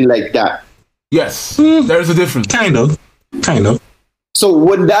something like that? Yes, there is a difference. Kind of. So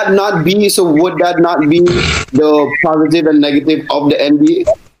would that not be the positive and negative of the envy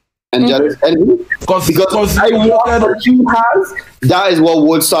and jealous envy? Because I want what he has. That is what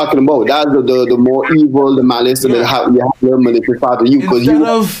Wood's talking about. That's the more evil, the malice, and you have the malicious part of you, because you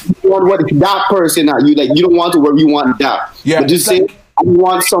want what that person has. You don't want to where you want that. Yeah, but just say I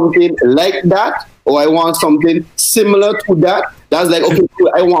want something like that, or I want something similar to that. That's like, okay, cool,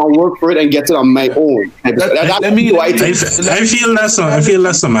 I want to work for it and get it on my own. I feel that's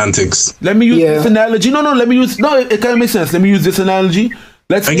semantics. Let me use this analogy. It kind of makes sense. Let me use this analogy.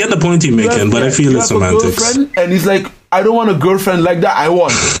 I get the point you're making, but I feel it's semantics. And he's like, I don't want a girlfriend like that. I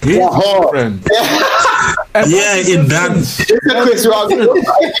want his girlfriend. In that.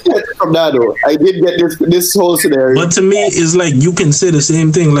 From that, though, I did get this whole scenario. But to me, it's like you can say the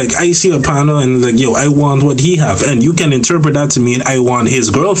same thing. Like, I see a partner and like, yo, I want what he have, and you can interpret that to mean I want his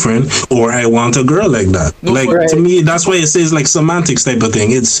girlfriend or I want a girl like that. To me, that's why it says like semantics type of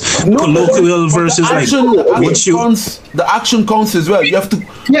thing. It's colloquial versus the action counts as well. You have to.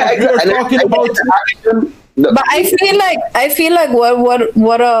 Yeah, you're talking about action. But I feel like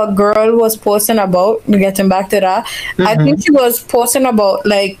what a girl was posting about, getting back to that, I think she was posting about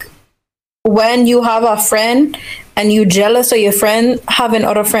like when you have a friend and you jealous of your friend having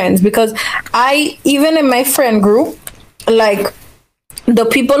other friends, because even in my friend group, like the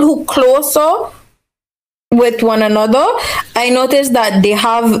people who closer with one another, I noticed that they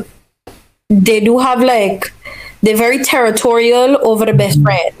do have like, they're very territorial over the best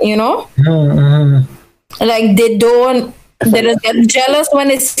friend, you know? Like they don't get jealous when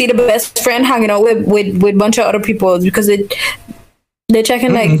they see the best friend hanging out with a bunch of other people, because they're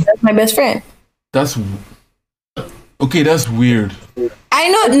checking like, that's my best friend. That's weird. I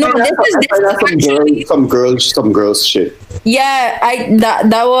know. No, this is some girls shit. Yeah, that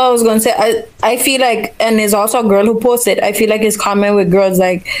what I was gonna say. I feel like, and there's also a girl who posted, I feel like it's common with girls,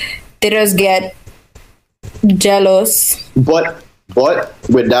 like they just get jealous. But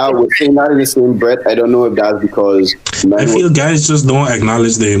with saying that in the same breath, I don't know if that's because I feel guys just don't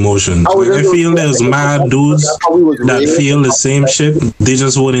acknowledge their emotions. I feel there's mad dudes that feel the same shit. They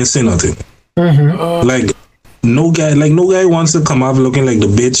just wouldn't say nothing. Like no guy wants to come off looking like the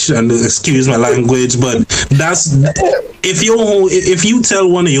bitch, and excuse my language, but that's if you tell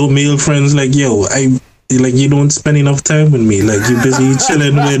one of your male friends like, yo, you don't spend enough time with me, like you busy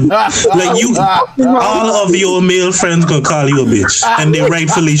chilling with, like you, all of your male friends gonna call you a bitch, and they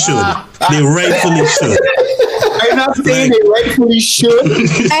rightfully should. I'm not saying they rightfully should.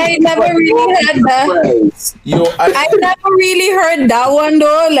 I never really heard that. I never really heard that one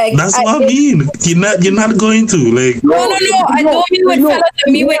though. Like that's what I mean. You're not going to like. No. I don't mean with fellas. I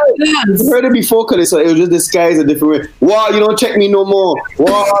mean with girls. I heard it before, cause it was just disguised a different way. Wow, you don't check me no more.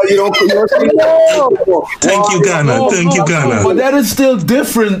 Wow, you don't say no. Thank you, Ghana. But that is still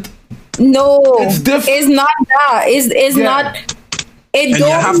different. No, it's different. It's not that. It's not. And you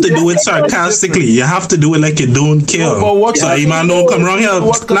have to do it sarcastically. You have to do it like you don't care. So you man don't come around here.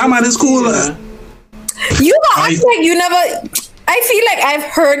 Nah, man, it's cool. You act like you never. I feel like I've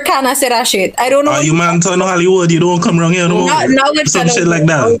heard Kana say that shit. I don't know. You man turn Hollywood. You don't come around here no more. Not with some shit like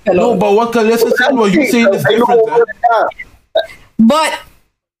that. No, but what Kalisa said, what you saying is different. But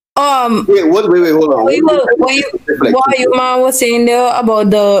wait, hold on. What you man was saying there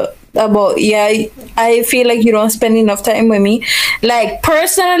about I feel like you don't spend enough time with me. Like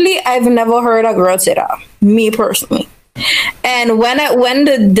personally, I've never heard a girl say that. Me personally. And when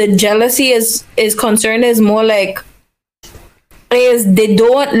the jealousy is concerned, is more like they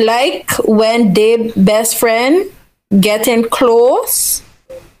don't like when their best friend getting close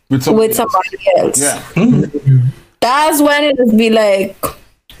with somebody else. Yeah. That's when it would be like,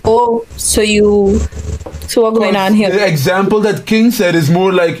 oh, so what's going on here? The example that King said is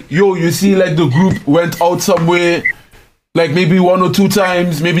more like, yo, you see like the group went out somewhere, like maybe 1 or 2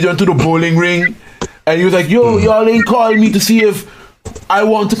 times, maybe they went to the bowling ring, and he was like, yo, y'all ain't calling me to see if I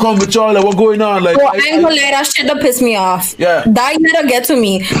want to come with y'all. Like, what going on? Like, I ain't gonna let that shit that piss me off. Yeah, that gotta get to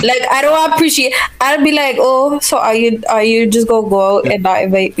me. Like, I don't appreciate. I'd be like, oh, so are you just gonna go out and not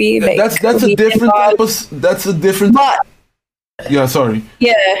invite me? Like, that's a different type of. That's a different. But yeah, sorry.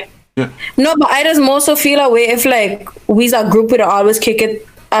 Yeah. No, but I just more so feel a way if like we's a group, we don't always kick it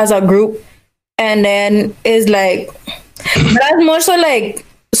as a group, and then it's like, but that's more so like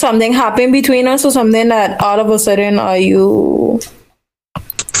something happened between us or something that all of a sudden are you.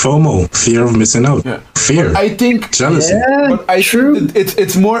 FOMO, fear of missing out. Yeah. Fear. But I think jealousy. Yeah, but I think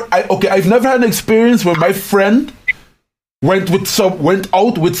it's more. I've never had an experience where my friend went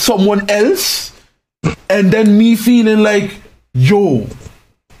out with someone else, and then me feeling like, yo,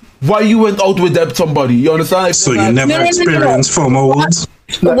 why you went out with that somebody? You understand? Like, so you never experienced FOMO words?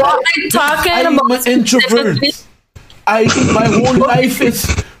 What I'm talking I'm about? an introvert. My whole life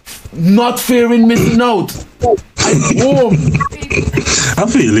is not fearing missing out. I'm warm. I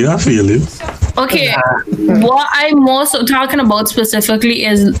feel you. Okay, what I'm also talking about specifically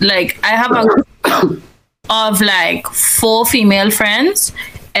is like I have a group of like 4 female friends,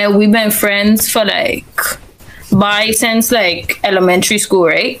 and we've been friends for like since like elementary school,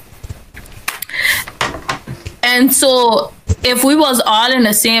 right? And so if we was all in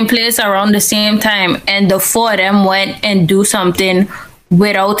the same place around the same time, and the 4 of them went and do something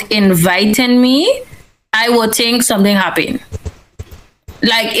without inviting me, I would think something happened.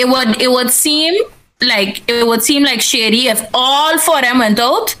 Like it would seem like shady if all 4 of them went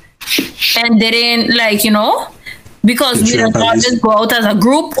out and didn't, like, you know, because we don't just go out as a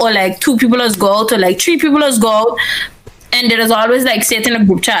group, or like 2 people just go out, or like 3 people just go out, and there is always like sit in a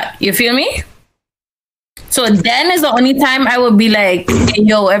group chat. You feel me? So then is the only time I would be like, hey,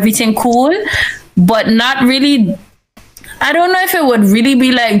 yo, everything cool, but not really. I don't know if it would really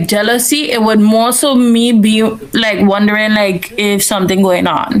be like jealousy. It would more so me be like wondering like if something going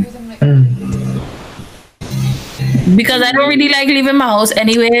on. Because I don't really like leaving my house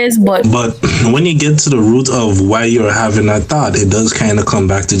anyways, but when you get to the root of why you're having that thought, it does kind of come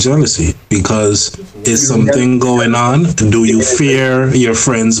back to jealousy, because is something going on? Do you fear your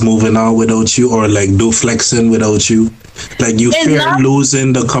friends moving out without you, or like do flexing without you? Like you fear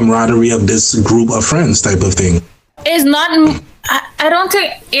losing the camaraderie of this group of friends type of thing. It's not, I don't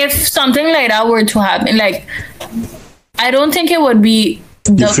think if something like that were to happen, like I don't think it would be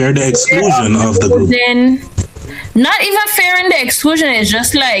you fear the exclusion of the group. Not even fearing the exclusion, it's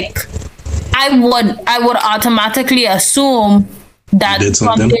just like I would automatically assume that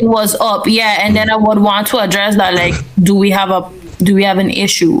something was up, and then I would want to address that, like, do we have an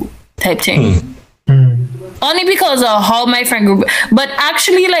issue type thing. Only because of how my friend group, but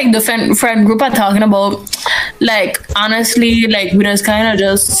actually like the friend group I'm talking about, like honestly, like we just kind of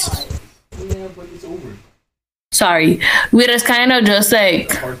just we just kind of just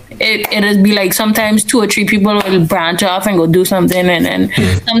like it'd be like sometimes 2 or 3 people will branch off and go do something, and then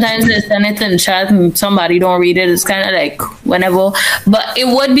sometimes they send it in chat and somebody don't read it. It's kind of like whenever, but it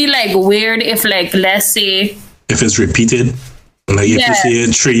would be like weird if, like, let's say if it's repeated, like if you see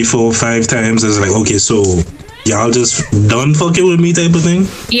it 3, 4, 5 times, it's like, okay, so y'all just done fucking with me type of thing.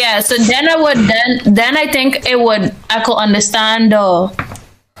 Yeah, so then I think I could understand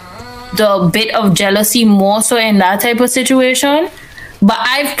the bit of jealousy more so in that type of situation. But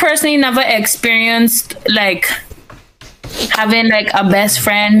I've personally never experienced like having like a best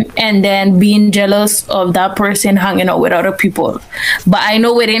friend and then being jealous of that person hanging out with other people. But I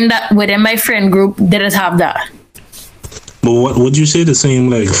know within my friend group they just have that. But what would you say the same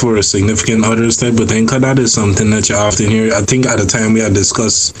like for a significant others type of thing? Because that is something that you often hear. I think at the time we had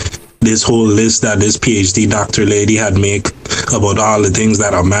discussed this whole list that this PhD doctor lady had make about all the things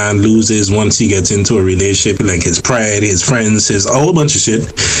that a man loses once he gets into a relationship, like his pride, his friends, a whole bunch of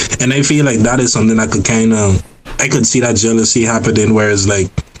shit. And I feel like that is something I could see that jealousy happening, whereas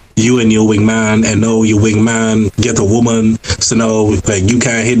like you and your wingman, and now your wingman get a woman, so now like you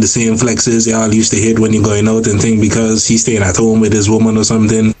can't hit the same flexes y'all used to hit when you're going out and thing because he's staying at home with his woman or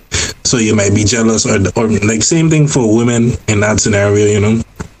something. So you might be jealous, or like same thing for women in that scenario, you know.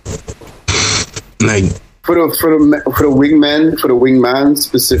 Like for the wingman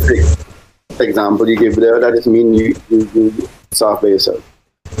specific example you gave there, that doesn't mean you soft by yourself.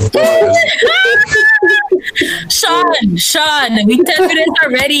 Sean, we tested it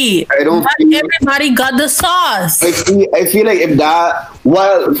already. Everybody got the sauce. I feel like if that,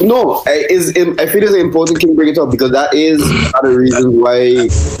 well, no, I feel it's important to bring it up because that is one of the reasons why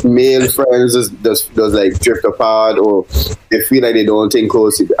male friends does like drift apart, or they feel like they don't think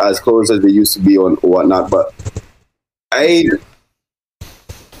as close as they used to be or whatnot. But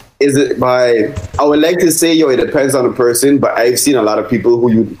is it by? I would like to say, it depends on the person, but I've seen a lot of people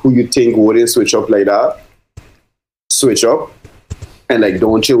who you think wouldn't switch up like that, switch up, and like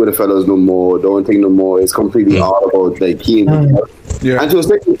don't chill with the fellas no more, don't think no more. It's completely all about like he and Yeah. And to a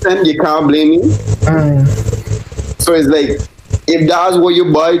certain extent, you can't blame me. So it's like, if that's what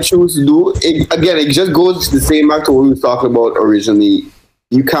your body chooses to do, it just goes the same back to what we were talking about originally.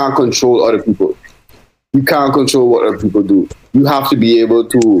 You can't control other people. You can't control what other people do. You have to be able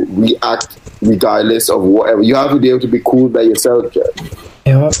to react regardless of whatever. You have to be able to be cool by yourself, Jeff.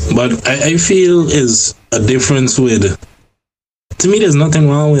 Yeah. But I feel is a difference with. To me, there's nothing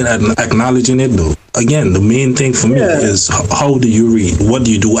wrong with acknowledging it, though. Again, the main thing for me is how do you read? What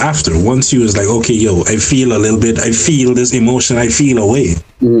do you do after? Once you is like, okay, yo, I feel a little bit, I feel this emotion, I feel away.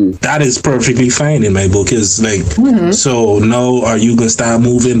 That is perfectly fine in my book. Is like, so now are you gonna start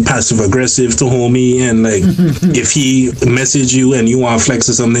moving passive aggressive to homie? And like, if he message you and you want to flex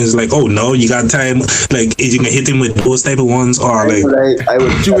or something, it's like, oh no, you got time. Like, is you gonna hit him with those type of ones, or like, I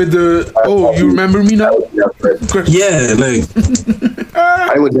would You with the you remember me now? yeah, like.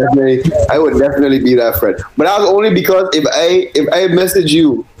 I would definitely be that friend. But that was only because if I message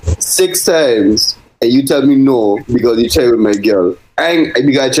you 6 times and you tell me no because you chat with my girl, I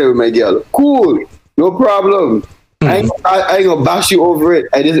chat with my girl. Cool, no problem. I ain't gonna bash you over it.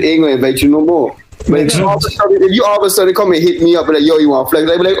 I just ain't gonna invite you no more. But if you all of a sudden come and hit me up and like, yo, you want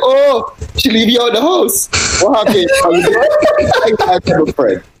flex? I'd be like, oh, she leave you out the house. What happened? I have a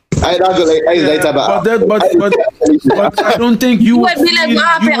friend. But I don't think you would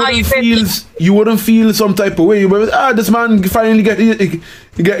you wouldn't feel some type of way. But this man finally get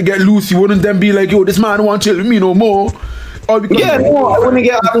loose. You wouldn't then be like, yo, this man won't chill with me no more. I wouldn't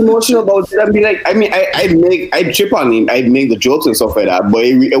get emotional about it. I'd be like, I mean, I'd trip on him. I'd make the jokes and stuff like that. But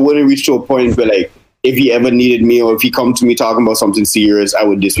it wouldn't reach to a point where like, if he ever needed me or if he come to me talking about something serious, I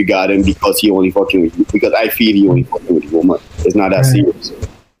would disregard him because he only fucking with you. Because I feel he only fucking with you woman. It's not that serious.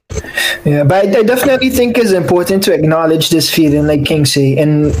 Yeah, but I definitely think it's important to acknowledge this feeling, like King say,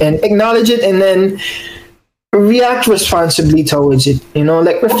 and acknowledge it, and then react responsibly towards it. You know,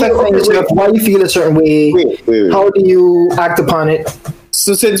 like reflect on yourself, why you feel a certain way. Wait. How do you act upon it?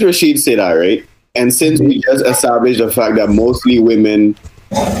 So since Rashid said that, right, and since we just established the fact that mostly women,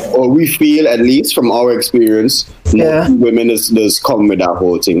 or we feel at least from our experience, women just come with that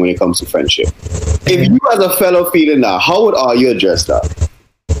whole thing when it comes to friendship. If you as a fellow feeling that, how would you address that?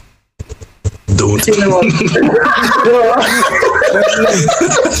 Don't. Just let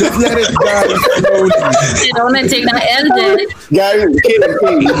it die slowly. You don't want to take that L, then. Gary,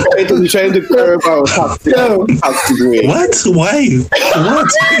 you're trying to curb our toxic way. What? Why?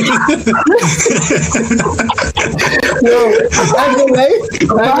 What?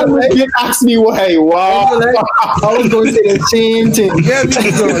 You asked me why. Wow. I was going to say the same thing. Yeah,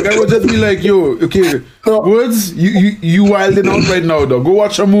 I would just be like, yo, okay, Woods, you wilding out right now, though. Go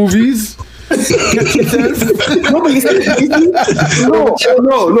watch some movies. No.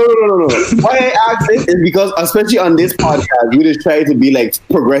 Why I asked it is because, especially on this podcast, we just try to be like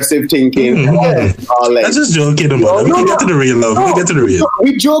progressive thinking. That's just joking about it. We can get to the real love. We can get to the real.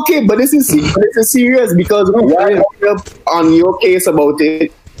 We joking, but this is serious because on your case about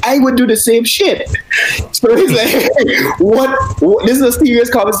it, I would do the same shit. So it's like, what? This is a serious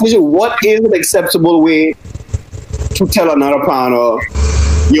conversation. What is an acceptable way to tell another partner,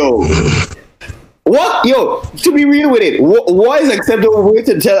 yo? What? Yo, to be real with it, what is acceptable way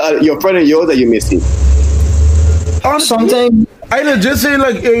to tell your friend of yours that you're missing? Sometimes I just say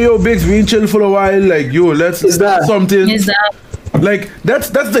like, hey, yo, Biggs, we ain't chill for a while. Like, yo, let's do something. Is that? Like, that's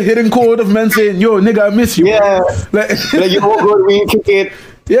the hidden code of men saying, yo, nigga, I miss you. Yeah. Like you know, good, we ain't kick it.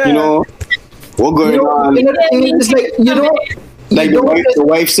 Yeah. You know, what going on? It's like, you know, like the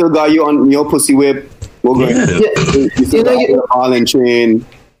wife still got you on your pussy whip. What going on? You still got your ball and chain.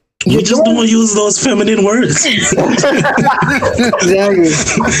 You just don't use those feminine words. Exactly.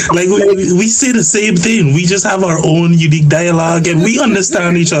 Like we say the same thing. We just have our own unique dialogue and we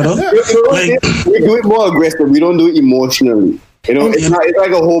understand each other. Like we do it more aggressive. We don't do it emotionally. You know, it's like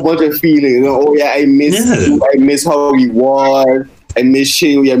a whole bunch of feelings. You know, oh yeah, I miss you. I miss how we was. I miss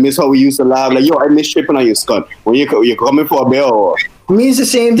you. I miss how we used to laugh. Like, yo, I miss tripping on your skull when you're coming for a bill. Means the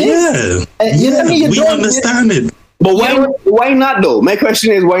same thing. Yeah, we understand it. But why not though? My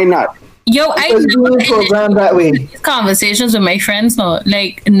question is why not? Yo, I never program that way. Conversations with my friends, no,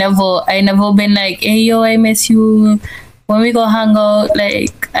 like I never been like, hey yo, I miss you. When we go hang out,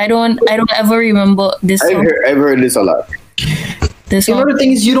 like I don't ever remember this. I've heard this a lot. This You know, the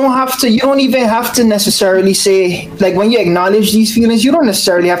thing is, you don't even have to necessarily say, like, when you acknowledge these feelings, you don't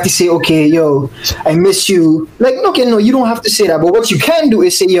necessarily have to say, okay, yo, I miss you. Like, okay, no, you don't have to say that. But what you can do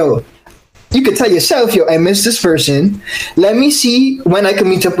is say, yo, you could tell yourself, yo, I miss this person. Let me see when I can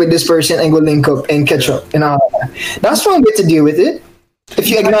meet up with this person and go link up and catch up and all that. That's one way to deal with it. If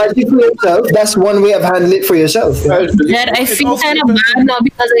you acknowledge it for yourself, that's one way of handling it for yourself. Yeah, I feel kind of bad now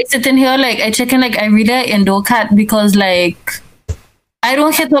because I sit in here, like, I check in, like, I read an Indo cat because, like, I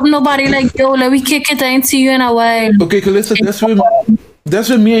don't hit up nobody like, yo, let me kick it. I ain't see you in a while. Okay, Calista, that's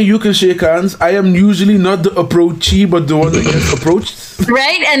when me and you can shake hands. I am usually not the approachee, but the one that gets approached.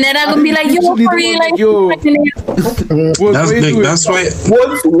 Right? And then I'm gonna be like, yo, for real, like, yo. That's why.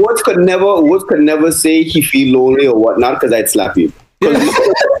 Woods could never say he feel lonely or whatnot because I'd slap you. He could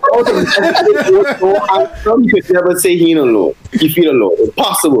never say he alone. He feel alone.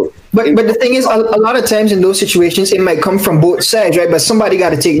 Impossible. But the thing is, a lot of times in those situations, it might come from both sides, right? But somebody got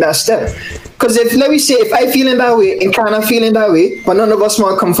to take that step. Because let me say, if I feeling that way and kind of feeling that way, but none of us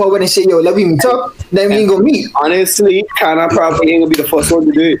want to come forward and say, yo, let me meet up, then we ain't gonna meet. Honestly, kind of probably ain't gonna be the first one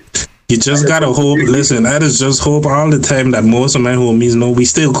to do it. You just gotta hope. Listen, I just hope all the time that most of my homies know we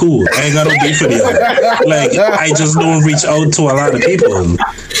still cool. I ain't got no beef with you. Like, I just don't reach out to a lot of people.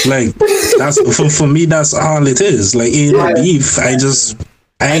 Like, that's for me. That's all it is. Like, ain't no beef.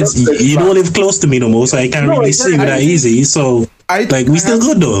 You don't live close to me no more, so I can't really see you that easy. So, we still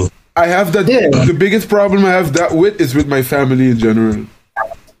good though. I have that. Yeah. The biggest problem I have that with is with my family in general.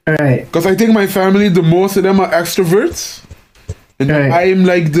 Right. Because I think my family, the most of them are extroverts. And I'm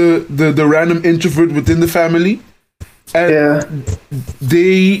like the random introvert within the family. And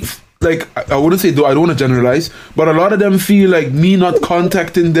they, like, I wouldn't say, though, I don't want to generalize, but a lot of them feel like me not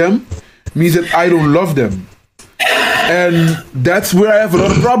contacting them means that I don't love them. And that's where I have a lot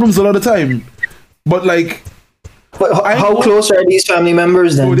of problems a lot of time. But, like... But how close are these family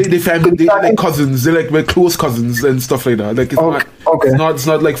members then? Oh, they're like cousins. They're like my close cousins and stuff like that. Like, it's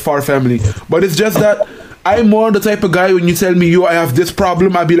not like far family. But it's just that I'm more the type of guy when you tell me, yo, I have this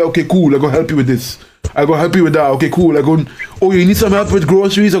problem, I'll be like, okay, cool, I'm gonna help you with this. I'm gonna help you with that. Okay, cool. Oh, you need some help with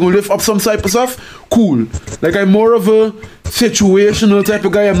groceries? I'm gonna lift up some type of stuff? Cool. Like, I'm more of a situational type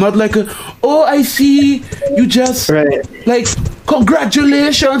of guy. I'm not like I see you just like,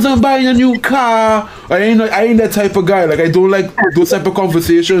 congratulations on buying a new car. I ain't that type of guy. Like, I don't like those type of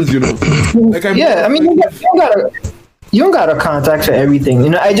conversations, you know. Like, you don't gotta contact for everything, you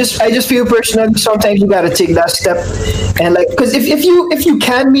know. I just feel personally sometimes you gotta take that step, and like, because if you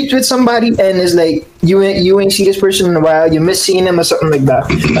can meet with somebody and it's like you ain't see this person in a while, you miss seeing them or something like that.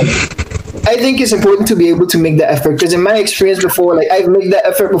 Like, I think it's important to be able to make the effort, because in my experience before, like, I've made that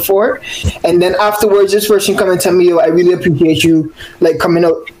effort before, and then afterwards this person come and tell me, yo, I really appreciate you, like, coming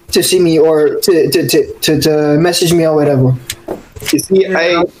out to see me or to message me or whatever. You see,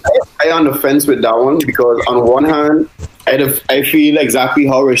 I on the fence with that one, because on one hand, I feel exactly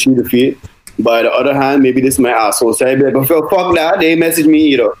how Rashid feel, but on the other hand, maybe this is my asshole side, but fuck that, they message me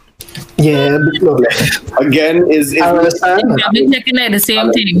either. Yeah, again, I understand. Probably checking at the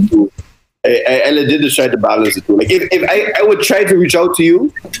same thing. I legit just try to balance it too. Like, if I would try to reach out to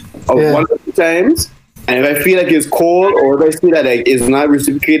you one of the times, and if I feel like it's cold or if I feel that like it's not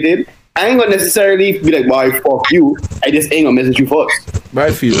reciprocated, I ain't gonna necessarily be like, boy, fuck you. I just ain't gonna message you first. But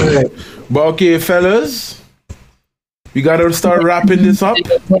I feel it. But okay, fellas, we gotta start wrapping this up.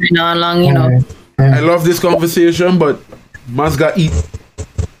 Going on long, you know. I love this conversation, but must got eat.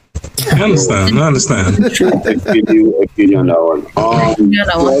 I understand. I feel you on that one.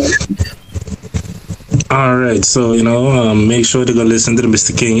 All right, so make sure to go listen to the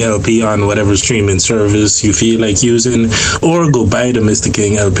Mr. King LP on whatever streaming service you feel like using, or go buy the Mr.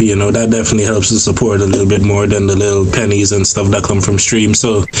 King LP. That definitely helps to support a little bit more than the little pennies and stuff that come from stream.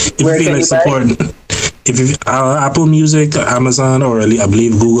 So if you feel like supporting, if you Apple Music, Amazon, or I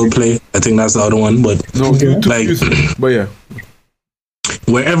believe Google Play, I think that's the other one. But no, but yeah.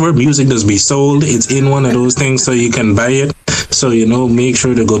 Wherever music does be sold, it's in one of those things, so you can buy it. So make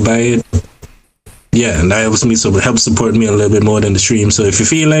sure to go buy it. Yeah, and that helps me, so it helps support me a little bit more than the stream. So if you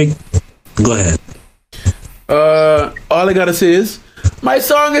feel like, go ahead. All I gotta say is, my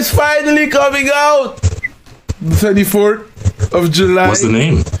song is finally coming out, the 24th of July. What's the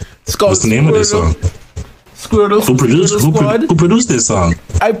name? What's the name of this song? Squirtle. Who produced this song?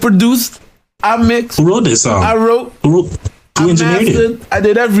 I produced. I mixed. Who wrote this song? I wrote. Who engineered it? I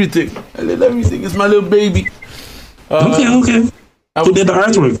did everything. It's my little baby. Okay. Who did the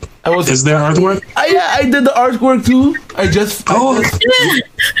artwork? Is there artwork? I did the artwork too.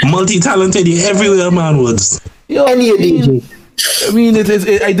 Multi-talented, you everywhere, man. Woods. Any DJ. I mean,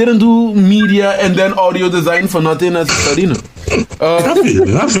 I didn't do media and then audio design for nothing as a study.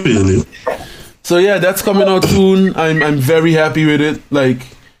 I feel you. So yeah, that's coming out soon. I'm very happy with it. Like,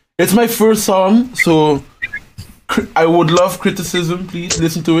 it's my first song, so I would love criticism. Please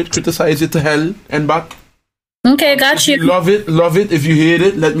listen to it, criticize it to hell and back. Okay, got you. Love it. If you hate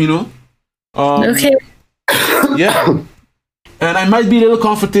it, let me know. Okay. Yeah. And I might be a little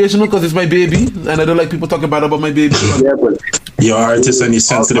confrontational because it's my baby, and I don't like people talking bad about my baby. Yeah, but You're an artist and you're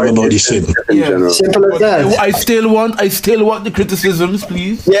sensitive about this shit. Yeah. Simple as But that. I still want the criticisms,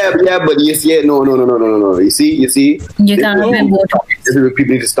 please. yeah, but no. You see. You can't have both. This is where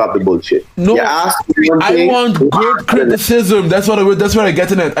people need to stop the bullshit. No, You ask me one I thing, want good criticism. That's what I'm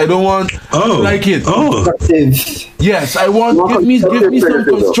getting at. I don't want like it. Yes, I want give me some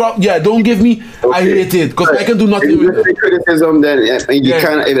construct. Yeah, don't give me I hate it because I can do nothing if you with say it. criticism, then you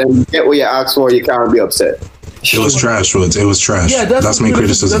can't. If you get what you ask for, you can't be upset. It was trash, Woods. It was trash. Yeah, that's my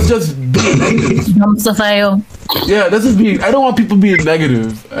criticism. That's just being negative. Yeah, that's just being. I don't want people being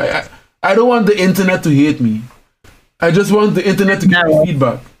negative. I don't want the internet to hate me. I just want the internet to give me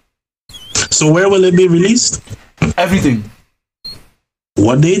feedback. So where will it be released? Everything.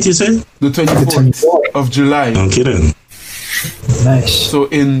 What date you say? The 24th of July. I'm kidding. Nice. So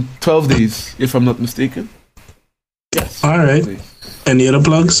in 12 days, if I'm not mistaken. Yes. All right. Any other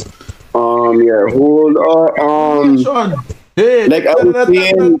plugs? Yeah, hold on. Sean. Hey. Like I was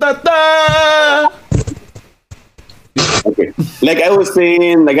saying, okay. Like I was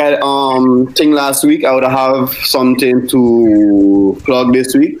saying, like I thing last week, I would have something to plug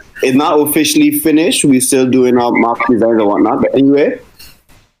this week. It's not officially finished. We're still doing our map designs and whatnot. But anyway,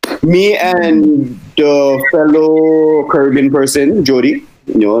 me and the fellow Caribbean person, Jody,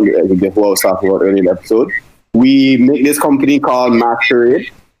 who I was talking about earlier in the episode, we make this company called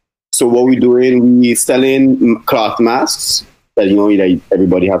Masquerade. So what we're doing, we selling cloth masks that that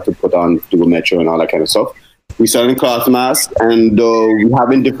everybody have to put on to go metro and all that kind of stuff. We're selling cloth masks, and we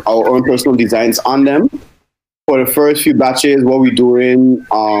having our own personal designs on them. For the first few batches, what we're doing,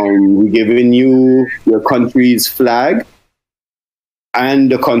 we're giving you your country's flag and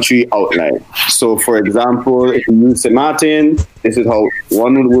the country outline. So, for example, if you use St. Martin, this is how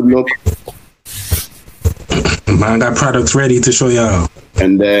one would look. Man, got products ready to show y'all.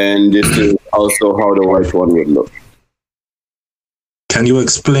 And then this is also how the white one would look. Can you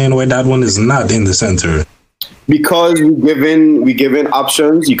explain why that one is not in the center? Because we given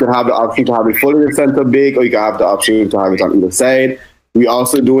options. You can have the option to have it fully in the center big, or you can have the option to have it on either side. We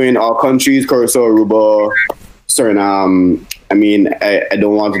also doing our countries, Curacao, Aruba, Suriname. I mean, I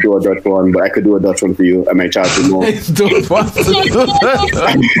don't want to do a Dutch one, but I could do a Dutch one for you. I might charge you more. Don't want to do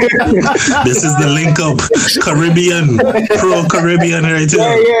that. This is the link up Caribbean, pro Caribbean right here.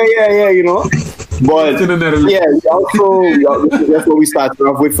 Yeah. But yeah, that's what we started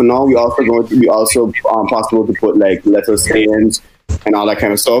off with for now. We also possible to put like letter stands and all that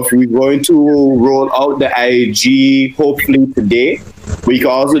kind of stuff. We're going to roll out the IG hopefully today. But you can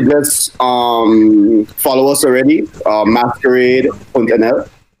also just follow us already, masquerade.nl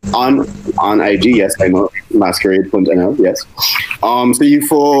on IG. Yes, I know, masquerade.nl. Yes.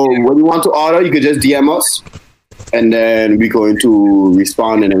 So when you want to order, you could just DM us, and then we're going to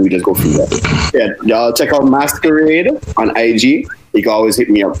respond, and then we just go from there. Yeah, y'all check out Masquerade on IG. You can always hit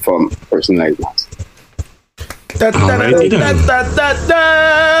me up from personalized masks. All right. Yeah,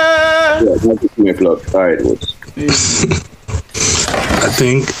 that's just me plug. All right, I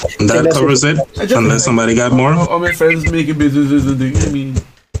think that covers it. Unless somebody got more. All my friends making businesses and things. I mean,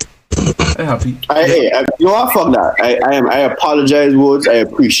 I'm happy. You know what? Fuck that. I apologize, Woods. I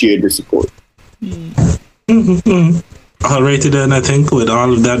appreciate the support. Alrighty then, I think with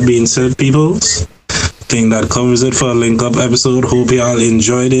all of that being said, peoples, I think that covers it for a link up episode. Hope y'all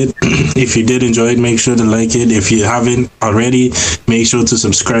enjoyed it. If you did enjoy it, make sure to like it. If you haven't already, make sure to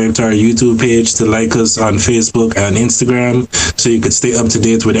subscribe to our YouTube page, to like us on Facebook and Instagram, so you could stay up to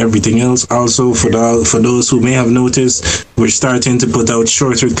date with everything else. Also, for those who may have noticed, we're starting to put out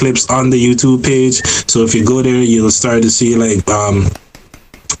shorter clips on the YouTube page. So if you go there, you'll start to see like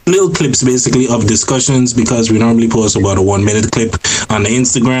little clips basically of discussions, because we normally post about a 1 minute clip on the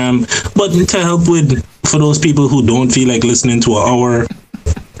Instagram. But to help for those people who don't feel like listening to an hour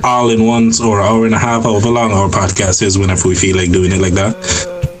all in once, or an hour and a half, however long our podcast is, whenever we feel like doing it like that,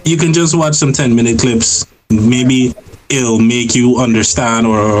 you can just watch some 10-minute clips. Maybe it'll make you understand,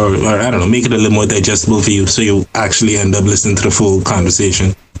 or I don't know, make it a little more digestible for you, so you actually end up listening to the full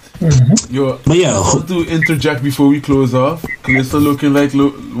conversation. Yo, but yeah, I want to interject before we close off. Calista looking like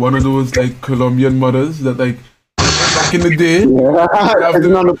one of those like Colombian mothers that like back back in the day. Yeah. It's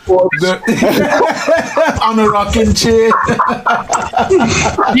on the porch. On a rocking chair.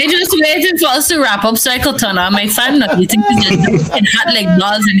 They just waiting for us to wrap up Cycle Tunnel. My fan not eating because it's hot like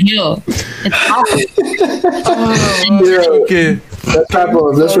balls in here. It's hot. Okay. Let's wrap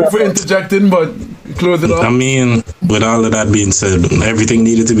up. Sorry for interjecting, but close it off. I mean, with all of that being said, everything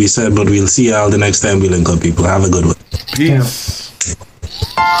needed to be said, but we'll see y'all the next time we link up, people. Have a good one. Peace. Yeah.